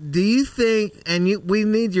 do you think, and we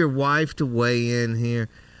need your wife to weigh in here,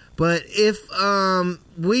 but if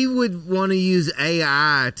we would want to use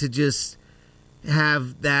AI to just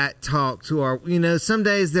have that talk to our, some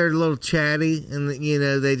days they're a little chatty and,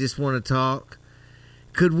 they just want to talk.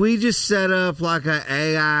 Could we just set up like an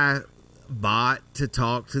AI bot to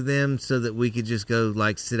talk to them so that we could just go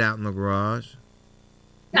like sit out in the garage?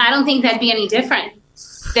 I don't think that'd be any different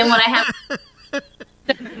than what I have.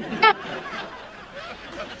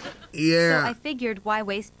 Yeah. So I figured, why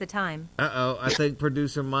waste the time? I think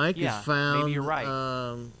producer Mike has found. maybe you're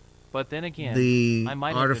right. But then again, the I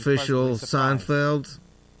might have been artificial pleasantly surprised. Seinfeld.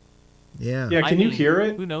 Yeah. Yeah, can you hear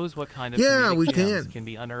it? Who knows what kind of Yeah, comedic we gems can. can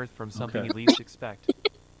be unearthed from something you least expect.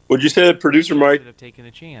 Would you say that producer Mike Should have taken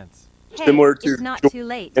a chance. Hey, similar to it's not too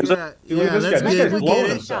late. Look at this guy. This guy's blowing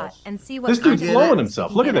himself. And see what This dude's kind of blowing laughs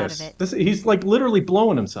himself. you Look can at get this. out of it. This. He's like literally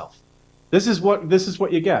blowing himself. This is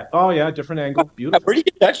what you get. Oh yeah, different angle. Beautiful. Where do you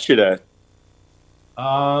get that shit at?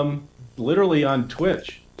 Literally on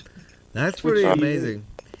Twitch. That's pretty amazing.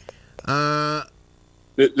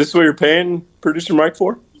 This is what you're paying producer Mike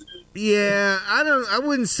for? Yeah, I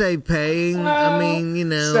wouldn't say paying. I mean, you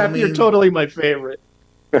know. Seth, you're totally my favorite.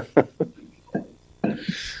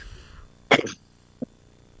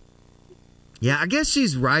 Yeah, I guess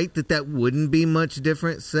she's right that wouldn't be much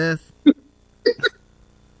different, Seth.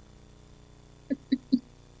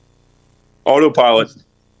 Autopilot.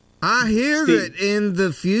 I hear that in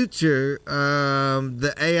the future,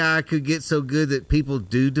 the AI could get so good that people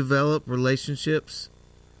do develop relationships.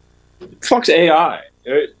 Fuck's AI.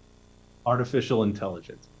 Artificial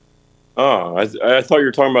intelligence. Oh, I thought you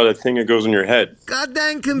were talking about that thing that goes in your head. God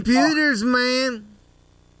dang computers, man.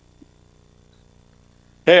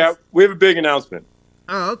 Hey, we have a big announcement.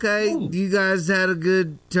 Oh, okay. You guys had a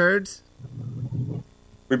good turds?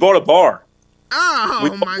 We bought a bar.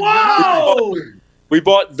 Oh, my God. We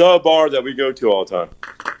bought the bar that we go to all the time.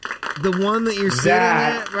 The one that you're sitting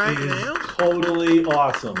at right now? Totally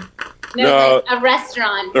awesome. No, a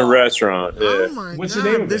restaurant. A restaurant. Yeah. Oh, my What's God.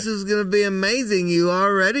 the name of This is going to be amazing. You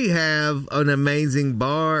already have an amazing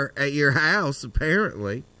bar at your house,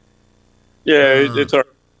 apparently. Yeah, it's our.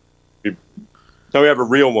 Now we have a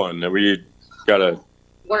real one that we gotta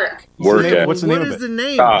work at. What's the name? What is the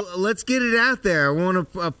name? Let's get it out there. I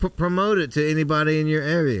want to promote it to anybody in your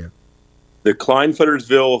area. The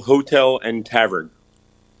Kleinfeltersville Hotel and Tavern.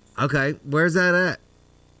 Okay, where's that at?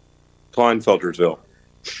 Kleinfeltersville.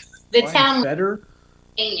 The town. Better.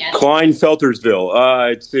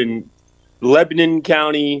 Kleinfeltersville. It's in Lebanon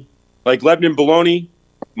County, like Lebanon bologna.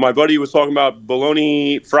 My buddy was talking about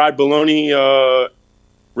fried bologna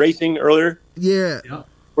racing earlier. Yeah.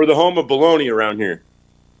 We're the home of bologna around here.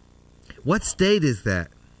 What state is that?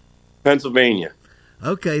 Pennsylvania.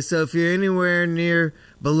 Okay, so if you're anywhere near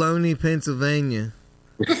Bologna, Pennsylvania.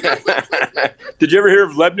 Did you ever hear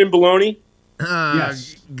of Lebanon bologna?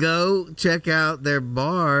 Yes. Go check out their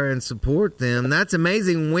bar and support them. That's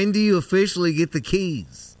amazing. When do you officially get the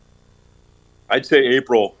keys? I'd say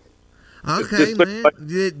April. Okay, man.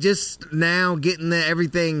 Just now getting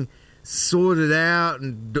everything sorted out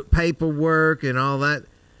and paperwork and all that.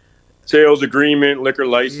 Sales agreement, liquor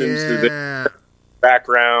license, Yeah.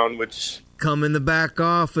 background, which... Come in the back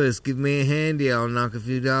office. Give me a handy. I'll knock a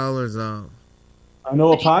few dollars off. I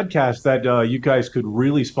know a podcast that you guys could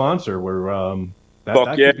really sponsor where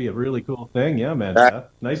that could be a really cool thing. Yeah, man. Seth.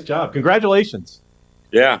 Nice job. Congratulations.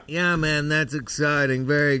 Yeah. Yeah, man. That's exciting.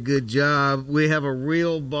 Very good job. We have a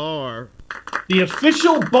real bar. The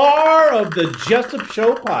official bar of the Jessup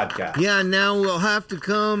Show podcast. Yeah, now we'll have to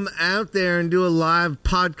come out there and do a live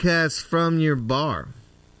podcast from your bar.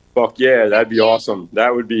 Fuck yeah, that'd be awesome.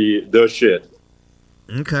 That would be the shit.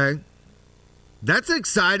 Okay. That's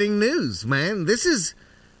exciting news, man. This is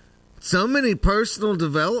so many personal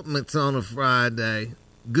developments on a Friday.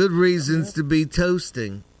 Good reasons to be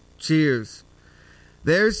toasting. Cheers.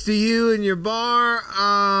 There's to you and your bar.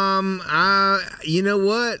 You know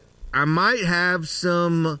what? I might have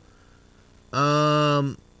some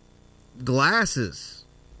glasses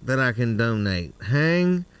that I can donate.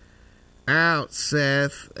 Hang out,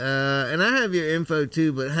 Seth. And I have your info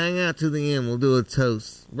too, but hang out to the end. We'll do a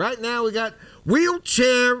toast. Right now we got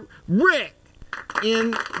Wheelchair Rick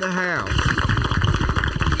in the house.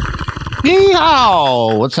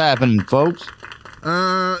 Yeehaw! What's happening, folks?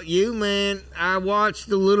 You, man, I watched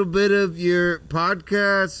a little bit of your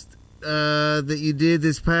podcast that you did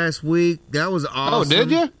this past week. That was awesome. Oh,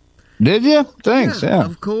 did you? Did you? Thanks, yeah.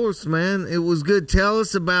 Of course, man. It was good. Tell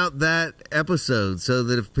us about that episode so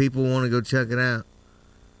that if people want to go check it out.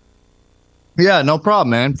 Yeah, no problem,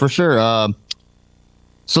 man, for sure.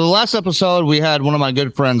 So the last episode, we had one of my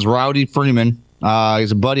good friends, Rowdy Freeman.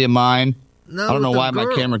 He's a buddy of mine. No, I don't know with why the my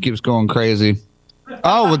girl. camera keeps going crazy.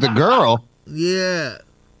 Oh, with the girl? Yeah.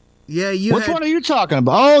 Yeah, Which one are you talking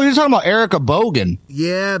about? Oh, you're talking about Erica Bogan.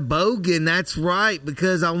 Yeah, Bogan, that's right,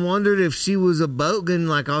 because I wondered if she was a Bogan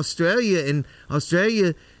like Australia. In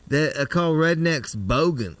Australia, they call rednecks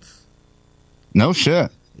Bogans. No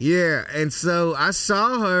shit. Yeah, and so I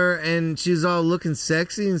saw her, and she was all looking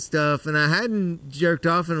sexy and stuff, and I hadn't jerked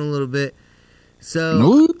off in a little bit. So,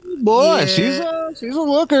 ooh, boy, yeah, she's a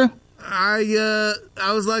looker. I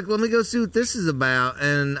was like, let me go see what this is about,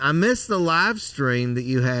 and I missed the live stream that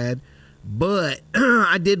you had, but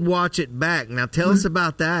I did watch it back. Now, tell us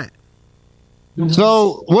about that.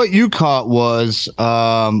 So what you caught was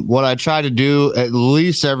what I try to do at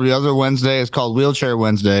least every other Wednesday. Is called Wheelchair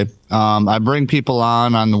Wednesday. I bring people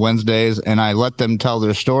on the Wednesdays, and I let them tell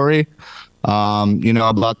their story,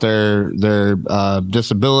 about their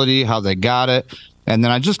disability, how they got it. And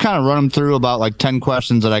then I just kind of run them through about like 10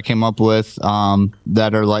 questions that I came up with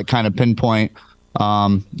that are like kind of pinpoint,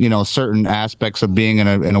 certain aspects of being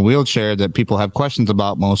in a wheelchair that people have questions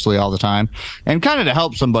about mostly all the time, and kind of to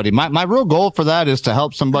help somebody. My real goal for that is to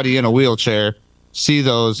help somebody in a wheelchair see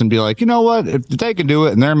those and be like, you know what, if they can do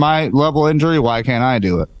it and they're my level injury, why can't I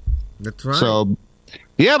do it? That's right. So,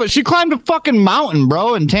 yeah, but she climbed a fucking mountain,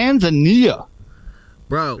 bro, in Tanzania.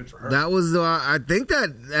 Bro, that was I think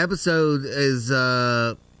that episode is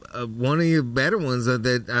one of your better ones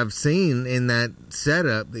that I've seen in that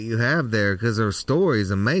setup that you have there, because her story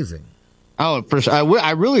is amazing. Oh, for sure.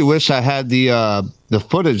 I really wish I had the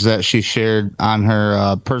footage that she shared on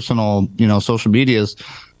her personal, social medias.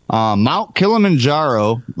 Mount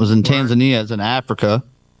Kilimanjaro was in Tanzania, it's in Africa,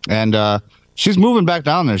 and she's moving back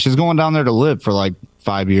down there. She's going down there to live for like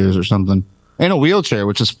 5 years or something in a wheelchair,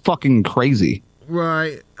 which is fucking crazy.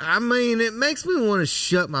 Right. I mean, it makes me want to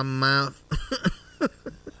shut my mouth.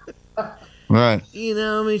 Right.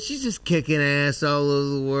 I mean, she's just kicking ass all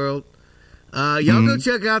over the world. Y'all go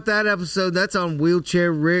check out that episode. That's on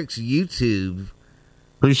Wheelchair Rick's YouTube.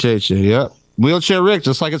 Appreciate you. Yep. Wheelchair Rick,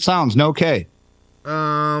 just like it sounds. No K.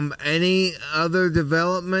 Any other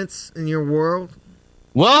developments in your world?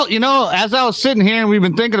 Well, as I was sitting here and we've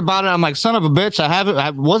been thinking about it, I'm like, son of a bitch, I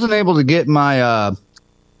wasn't able to get my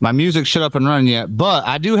my music shut up and running yet, but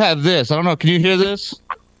I do have this. I don't know. Can you hear this?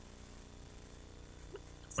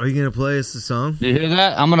 Are you gonna play us the song? Do you hear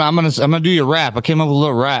that? I'm gonna do your rap. I came up with a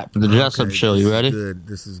little rap for the Jessup show. You ready?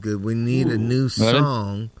 This is good. We need a new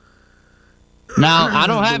song. Now, I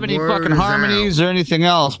don't have any fucking harmonies or anything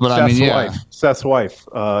else, but Seth's wife.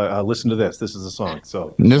 Listen to this. This is a song.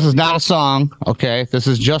 So this is not a song. Okay, this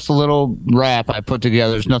is just a little rap I put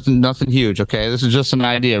together. There's nothing huge. Okay, this is just an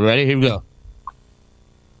idea. Ready? Here we go.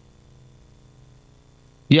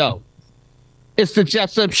 Yo, it's the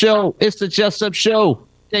Jessup Show. It's the Jessup Show.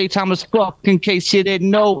 Daytime as fuck, in case you didn't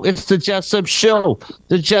know. It's the Jessup Show.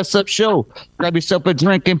 The Jessup Show. Grab yourself a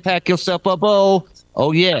drink and pack yourself a bowl.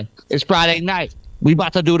 Oh, yeah. It's Friday night. We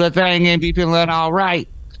about to do the thing and be feeling all right.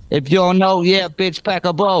 If you don't know, yeah, bitch, pack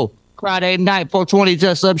a bowl. Friday night, 420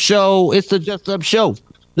 Jessup Show. It's the Jessup Show.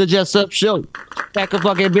 The Jessup Show. Pack a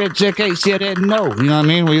fucking bitch in case you didn't know. You know what I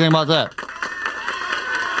mean? What do you think about that?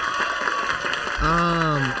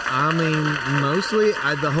 I mean, mostly,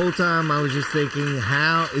 the whole time I was just thinking,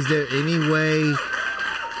 how is there any way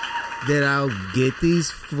that I'll get these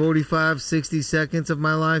 45, 60 seconds of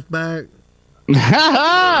my life back?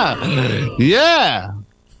 Yeah.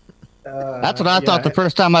 That's what I thought the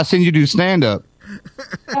first time I seen you do stand-up.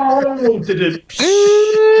 Oh, did it?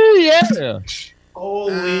 Yeah.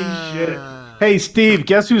 Holy shit. Hey, Steve,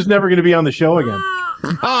 guess who's never going to be on the show again?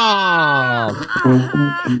 Oh.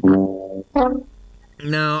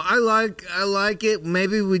 No, I like it.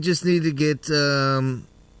 Maybe we just need to get, with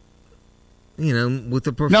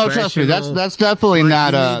the professional. No, trust me, that's definitely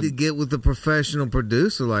not. We need to get with the professional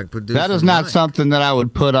producer, producer. That is not something that I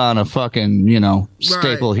would put on a fucking,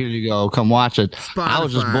 staple. Right. Here you go, come watch it. Spotify. I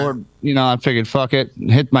was just bored. I figured, fuck it,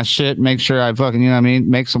 hit my shit, make sure I fucking,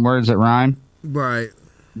 make some words that rhyme. Right.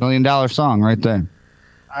 $1 million song right there.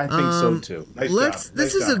 I think so too. Nice job.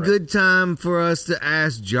 This is a good time for us to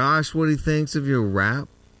ask Josh what he thinks of your rap.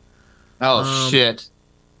 Oh shit!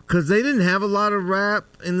 Because they didn't have a lot of rap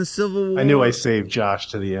in the Civil War. I knew I saved Josh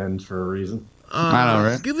to the end for a reason. I know,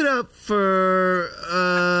 right? Give it up for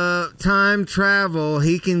Time Travel.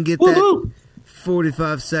 He can get that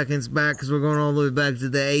 45 seconds back because we're going all the way back to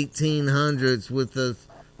the 1800s with the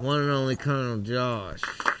one and only Colonel Josh.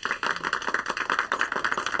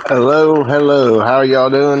 Hello. How are y'all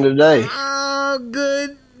doing today? Oh,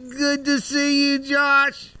 good to see you,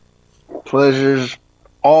 Josh. Pleasure's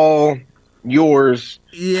all yours.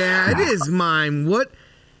 Yeah, it is mine. What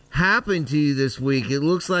happened to you this week? It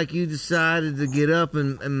looks like you decided to get up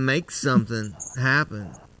and make something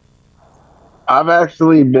happen. I've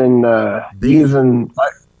actually been using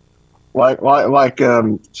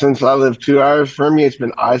since I live 2 hours from you, it's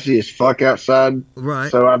been icy as fuck outside.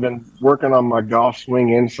 Right. So I've been working on my golf swing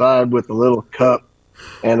inside with a little cup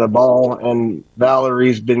and a ball, and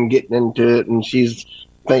Valerie's been getting into it, and she's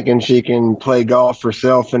thinking she can play golf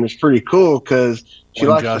herself, and it's pretty cool because she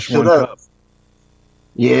One likes Josh, to sit one up. cup.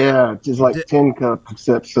 Yeah, it's just like 10 cup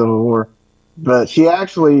except Civil War. But she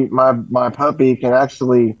actually, my puppy can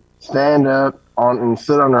actually stand up on and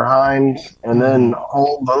sit on her hinds and then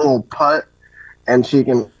hold the little putt, and she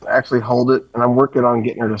can actually hold it. And I'm working on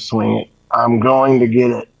getting her to swing it. I'm going to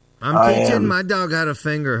get it. I'm teaching my dog how to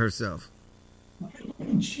finger herself.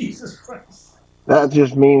 Jesus Christ. That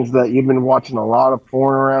just means that you've been watching a lot of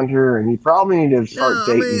porn around here, and you probably need to start No, I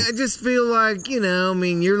dating. mean, I just feel like,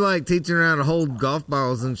 you're like teaching her how to hold golf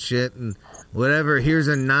balls and shit and whatever. Here's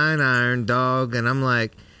a 9-iron, dog. And I'm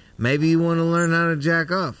like, maybe you want to learn how to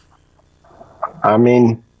jack off. I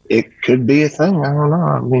mean, it could be a thing. I don't know.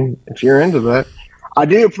 I mean, if you're into that. I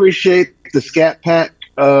do appreciate the Scat Pack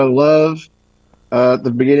love at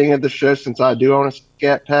the beginning of the show, since I do own a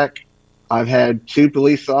Scat Pack. I've had 2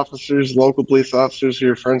 police officers, local police officers who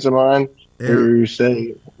are friends of mine, who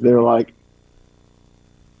say, they're like,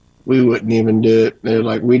 we wouldn't even do it. They're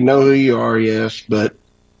like, we know who you are, yes, but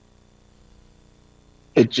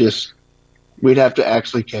we'd have to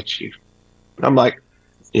actually catch you. I'm like,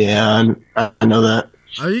 yeah, I know that.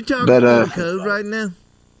 Are you talking But, in code right now?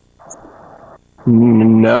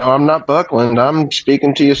 No, I'm not buckling. I'm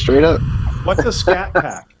speaking to you straight up. What's a Scat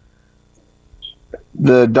Pack?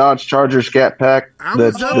 The Dodge Charger Scat Pack.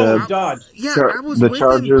 Dodge. Yeah, I was the with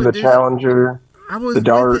Charger, him, the but Challenger, I was the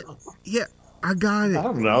Dart. with it. Yeah, I got it. I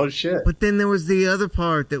don't know, shit. But then there was the other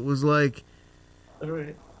part that was like,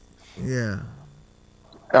 yeah.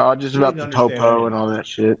 Oh, just about the topo and all that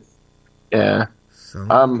shit. Yeah.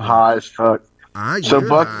 I'm high as fuck. So you're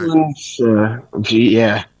Buckland's,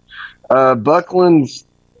 yeah. Buckland's,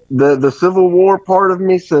 the Civil War part of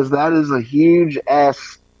me says that is a huge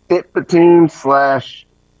ass spit platoon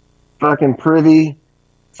 / fucking privy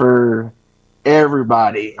for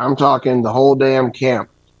everybody. I'm talking the whole damn camp.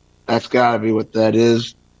 That's gotta be what that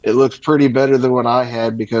is. It looks pretty better than what I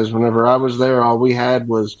had, because whenever I was there, all we had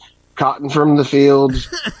was cotton from the fields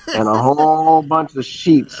and a whole bunch of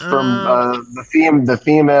sheets from the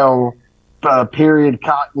female period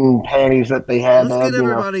cotton panties that they had. Let's get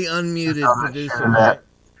everybody unmuted, producer.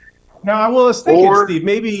 Now, I was thinking, Steve,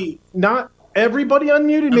 maybe not everybody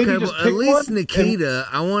unmuted. Maybe just well, pick at least one. Nikita.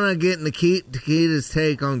 I want to get Nikita's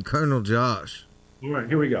take on Colonel Josh. All right,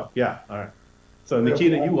 here we go. Yeah, all right. So,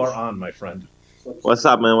 Nikita, you are on, my friend. What's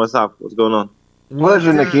up, man? What's up? What's going on?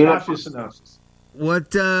 Pleasure, Nikita. What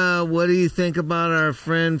do you think about our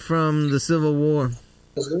friend from the Civil War?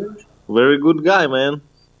 Very good guy, man.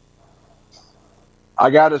 I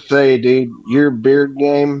gotta say, dude, your beard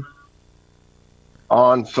game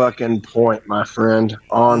on fucking point, my friend.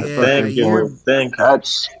 On fucking point. Thank you.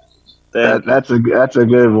 That's a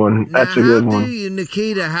good one. That's a good one.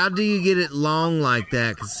 Nikita, how do you get it long like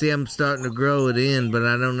that? Because, see, I'm starting to grow it in, but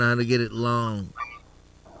I don't know how to get it long.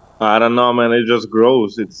 I don't know, man. It just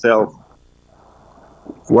grows itself.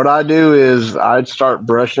 What I do is I'd start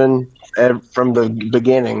brushing from the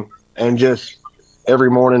beginning and just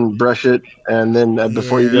every morning brush it, and then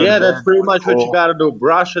before you go to bed, that's pretty much what you gotta do.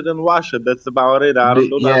 Brush it and wash it. That's about it. I don't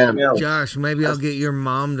do nothing else. Josh, maybe I'll get your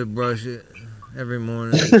mom to brush it every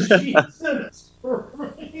morning.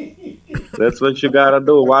 That's what you gotta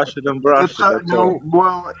do. Wash it and brush it.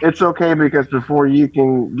 Well, it's okay, because before you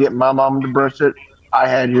can get my mom to brush it, I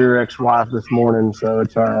had your ex-wife this morning, so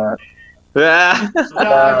it's all right. Yeah.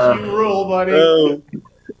 Josh, you rule, buddy.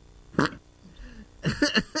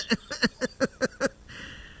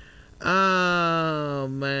 Oh,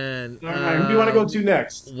 man. All right, who do you want to go to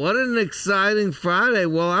next? What an exciting Friday.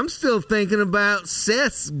 Well, I'm still thinking about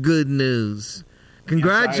Seth's good news.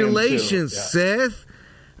 Congratulations, Yes, I am too. Seth.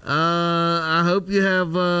 I hope you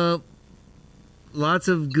have lots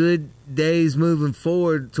of good days moving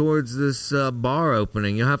forward towards this bar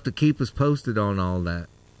opening. You'll have to keep us posted on all that.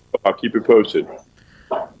 I'll keep you posted.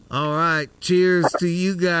 All right. Cheers to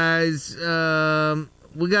you guys. We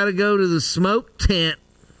got to go to the smoke tent.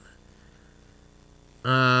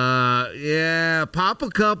 Yeah, pop a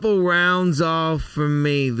couple rounds off for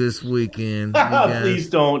me this weekend. Please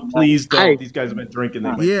don't. Please don't. Hey. These guys have been drinking.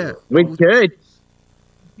 Yeah. We could.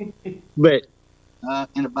 But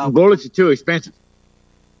bullets are too expensive.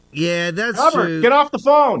 Yeah, that's Robert, true. get off the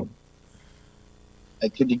phone. Hey,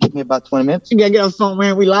 could you give me about 20 minutes? You gotta get off the phone,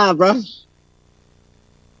 man. We live, bro.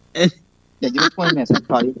 Yeah, give me 20 minutes. I'll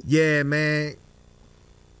call you. Yeah, man.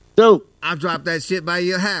 So I'll drop that shit by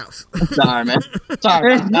your house. Sorry, man.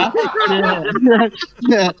 Sorry.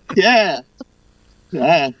 Yeah.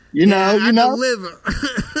 You know. Deliver.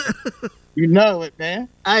 You know it, man.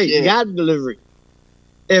 Hey, you got to deliver it.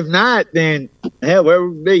 If not, then hell, where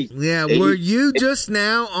would we be? Yeah, were you just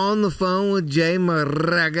now on the phone with Jay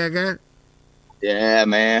Maragaga? Yeah,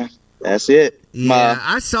 man. That's it. Yeah,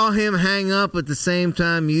 I saw him hang up at the same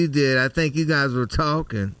time you did. I think you guys were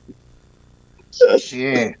talking.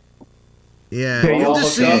 Yeah. Yeah, good to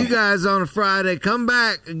see you guys on a Friday. Come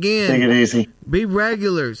back again. Take it easy. Be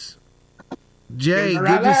regulars. Jay,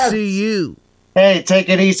 good to see you. Hey, take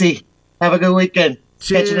it easy. Have a good weekend.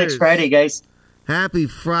 Cheers. Catch you next Friday, guys. Happy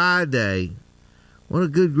Friday. What a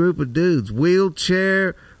good group of dudes.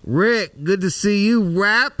 Wheelchair Rick, good to see you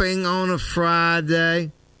rapping on a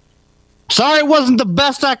Friday. Sorry it wasn't the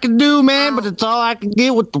best I could do, man, but it's all I could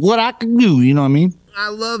get with what I could do. You know what I mean? I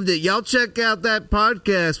loved it. Y'all check out that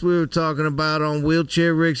podcast we were talking about on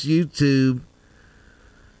Wheelchair Rick's YouTube.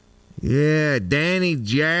 Yeah, Danny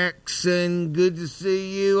Jackson, good to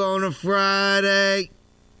see you on a Friday.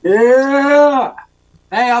 Yeah.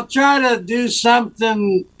 Hey, I'll try to do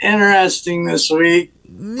something interesting this week.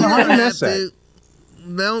 Don't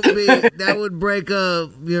be. That would break up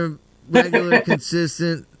your regular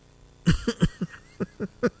consistent.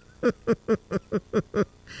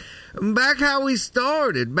 Back how we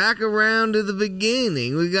started, back around to the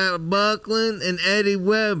beginning. We got Buckland and Eddie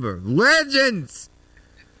Weber, legends.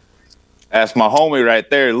 That's my homie right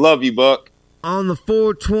there. Love you, Buck. On the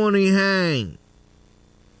 420 hang.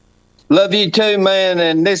 Love you too, man.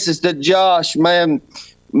 And this is the Josh, man.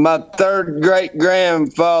 My third great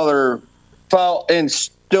grandfather fought in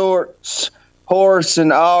Stuart's horse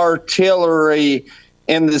and artillery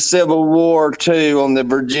in the Civil War too on the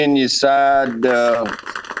Virginia side.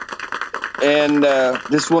 And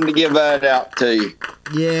just wanted to give that out to you.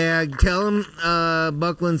 Yeah, tell him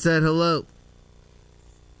Buckland said hello.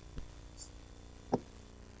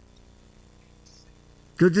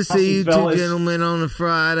 Good to see you two gentlemen on a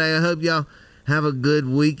Friday. I hope y'all have a good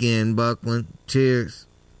weekend, Buckland. Cheers.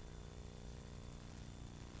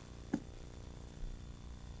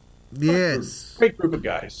 Yes. Great group of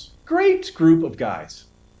guys. Great group of guys.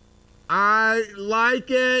 I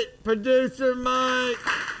like it. Producer Mike.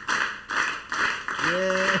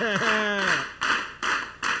 Yeah.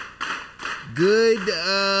 Good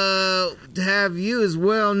to have you as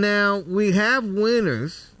well. Now, we have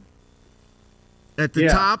winners. At the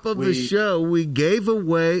top of the show, we gave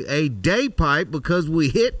away a day pipe because we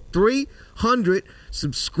hit 300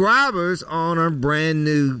 subscribers on our brand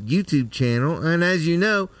new YouTube channel. And as you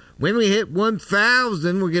know, when we hit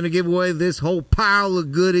 1,000, we're going to give away this whole pile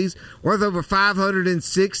of goodies worth over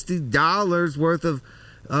 $560 worth of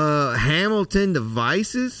Hamilton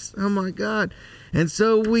devices. Oh, my God. And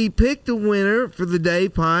so we picked a winner for the day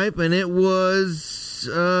pipe, and it was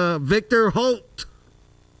Victor Holt.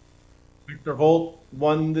 Victor Holt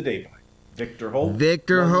won the day pipe. Victor Holt,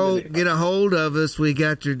 get a hold of us. We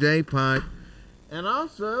got your day pipe. And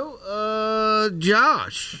also,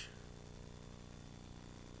 Josh.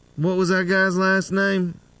 What was that guy's last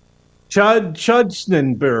name?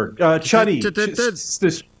 Chudsnenberg. Chuddy.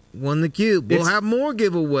 Won the cube. We'll have more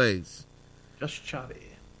giveaways. Just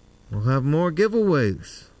Chuddy. We'll have more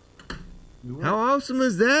giveaways. How awesome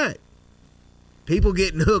is that? People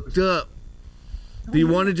getting hooked up. If you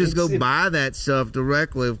want to just go buy that stuff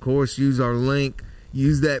directly, of course, use our link.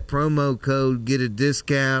 Use that promo code, get a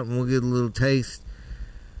discount, and we'll get a little taste.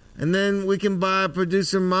 And then we can buy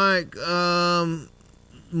Producer Mike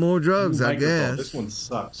more drugs, I guess. This one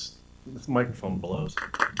sucks. This microphone blows.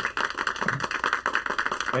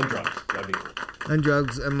 And drugs. That'd be cool. And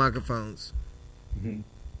drugs and microphones. Mm-hmm.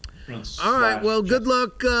 All right, well, good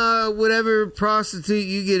luck whatever prostitute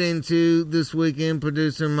you get into this weekend,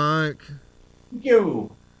 Producer Mike.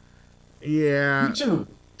 You. Yeah. You too.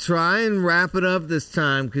 Try and wrap it up this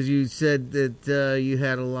time because you said that you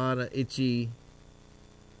had a lot of itchy,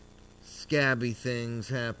 scabby things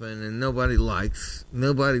happen, and nobody likes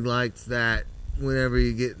that whenever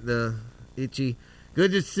you get the itchy.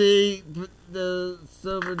 Good to see the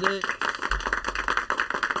Silver Dicks.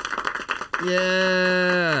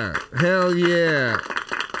 Yeah. Hell yeah.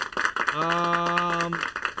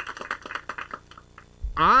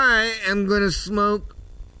 I am going to smoke.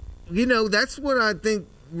 You know, that's what I think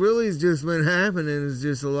really has just been happening is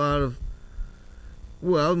just a lot of,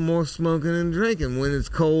 well, more smoking and drinking. When it's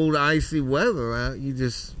cold, icy weather out,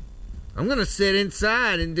 I'm going to sit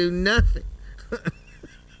inside and do nothing.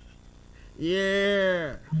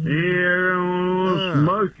 Yeah. Yeah, on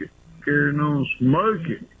smoking. Carrying on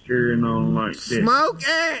smoking. Carrying on like that. Smoke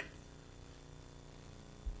it!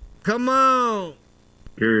 Come on.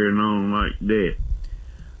 Carrying on like that.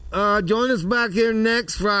 Join us back here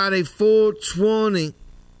next Friday, 420.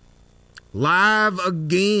 Live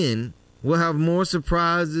again. We'll have more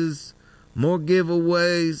surprises, more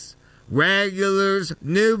giveaways, regulars,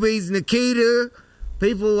 newbies, Nikita,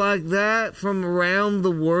 people like that from around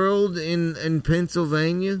the world in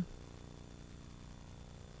Pennsylvania.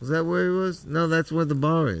 Was that where he was? No, that's where the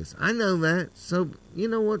bar is. I know that. So, you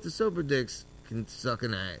know what? The sober dicks can suck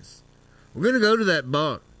an ass. We're going to go to that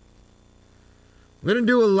bar. We're going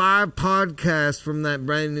to do a live podcast from that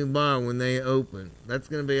brand new bar when they open. That's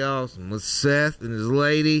going to be awesome. With Seth and his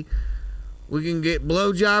lady. We can get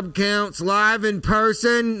blowjob counts live in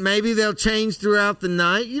person. Maybe they'll change throughout the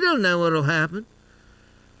night. You don't know what'll happen.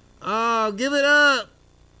 Oh, give it up.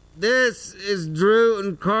 This is Drew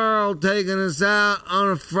and Carl taking us out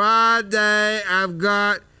on a Friday. I've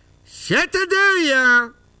got shit to do, ya.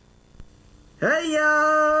 Hey,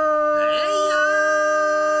 yo! Hey, yo!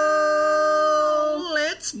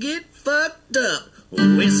 Let's get fucked up.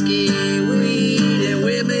 Whiskey, weed, and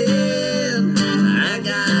women. I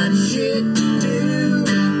got shit to do.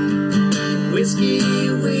 Whiskey,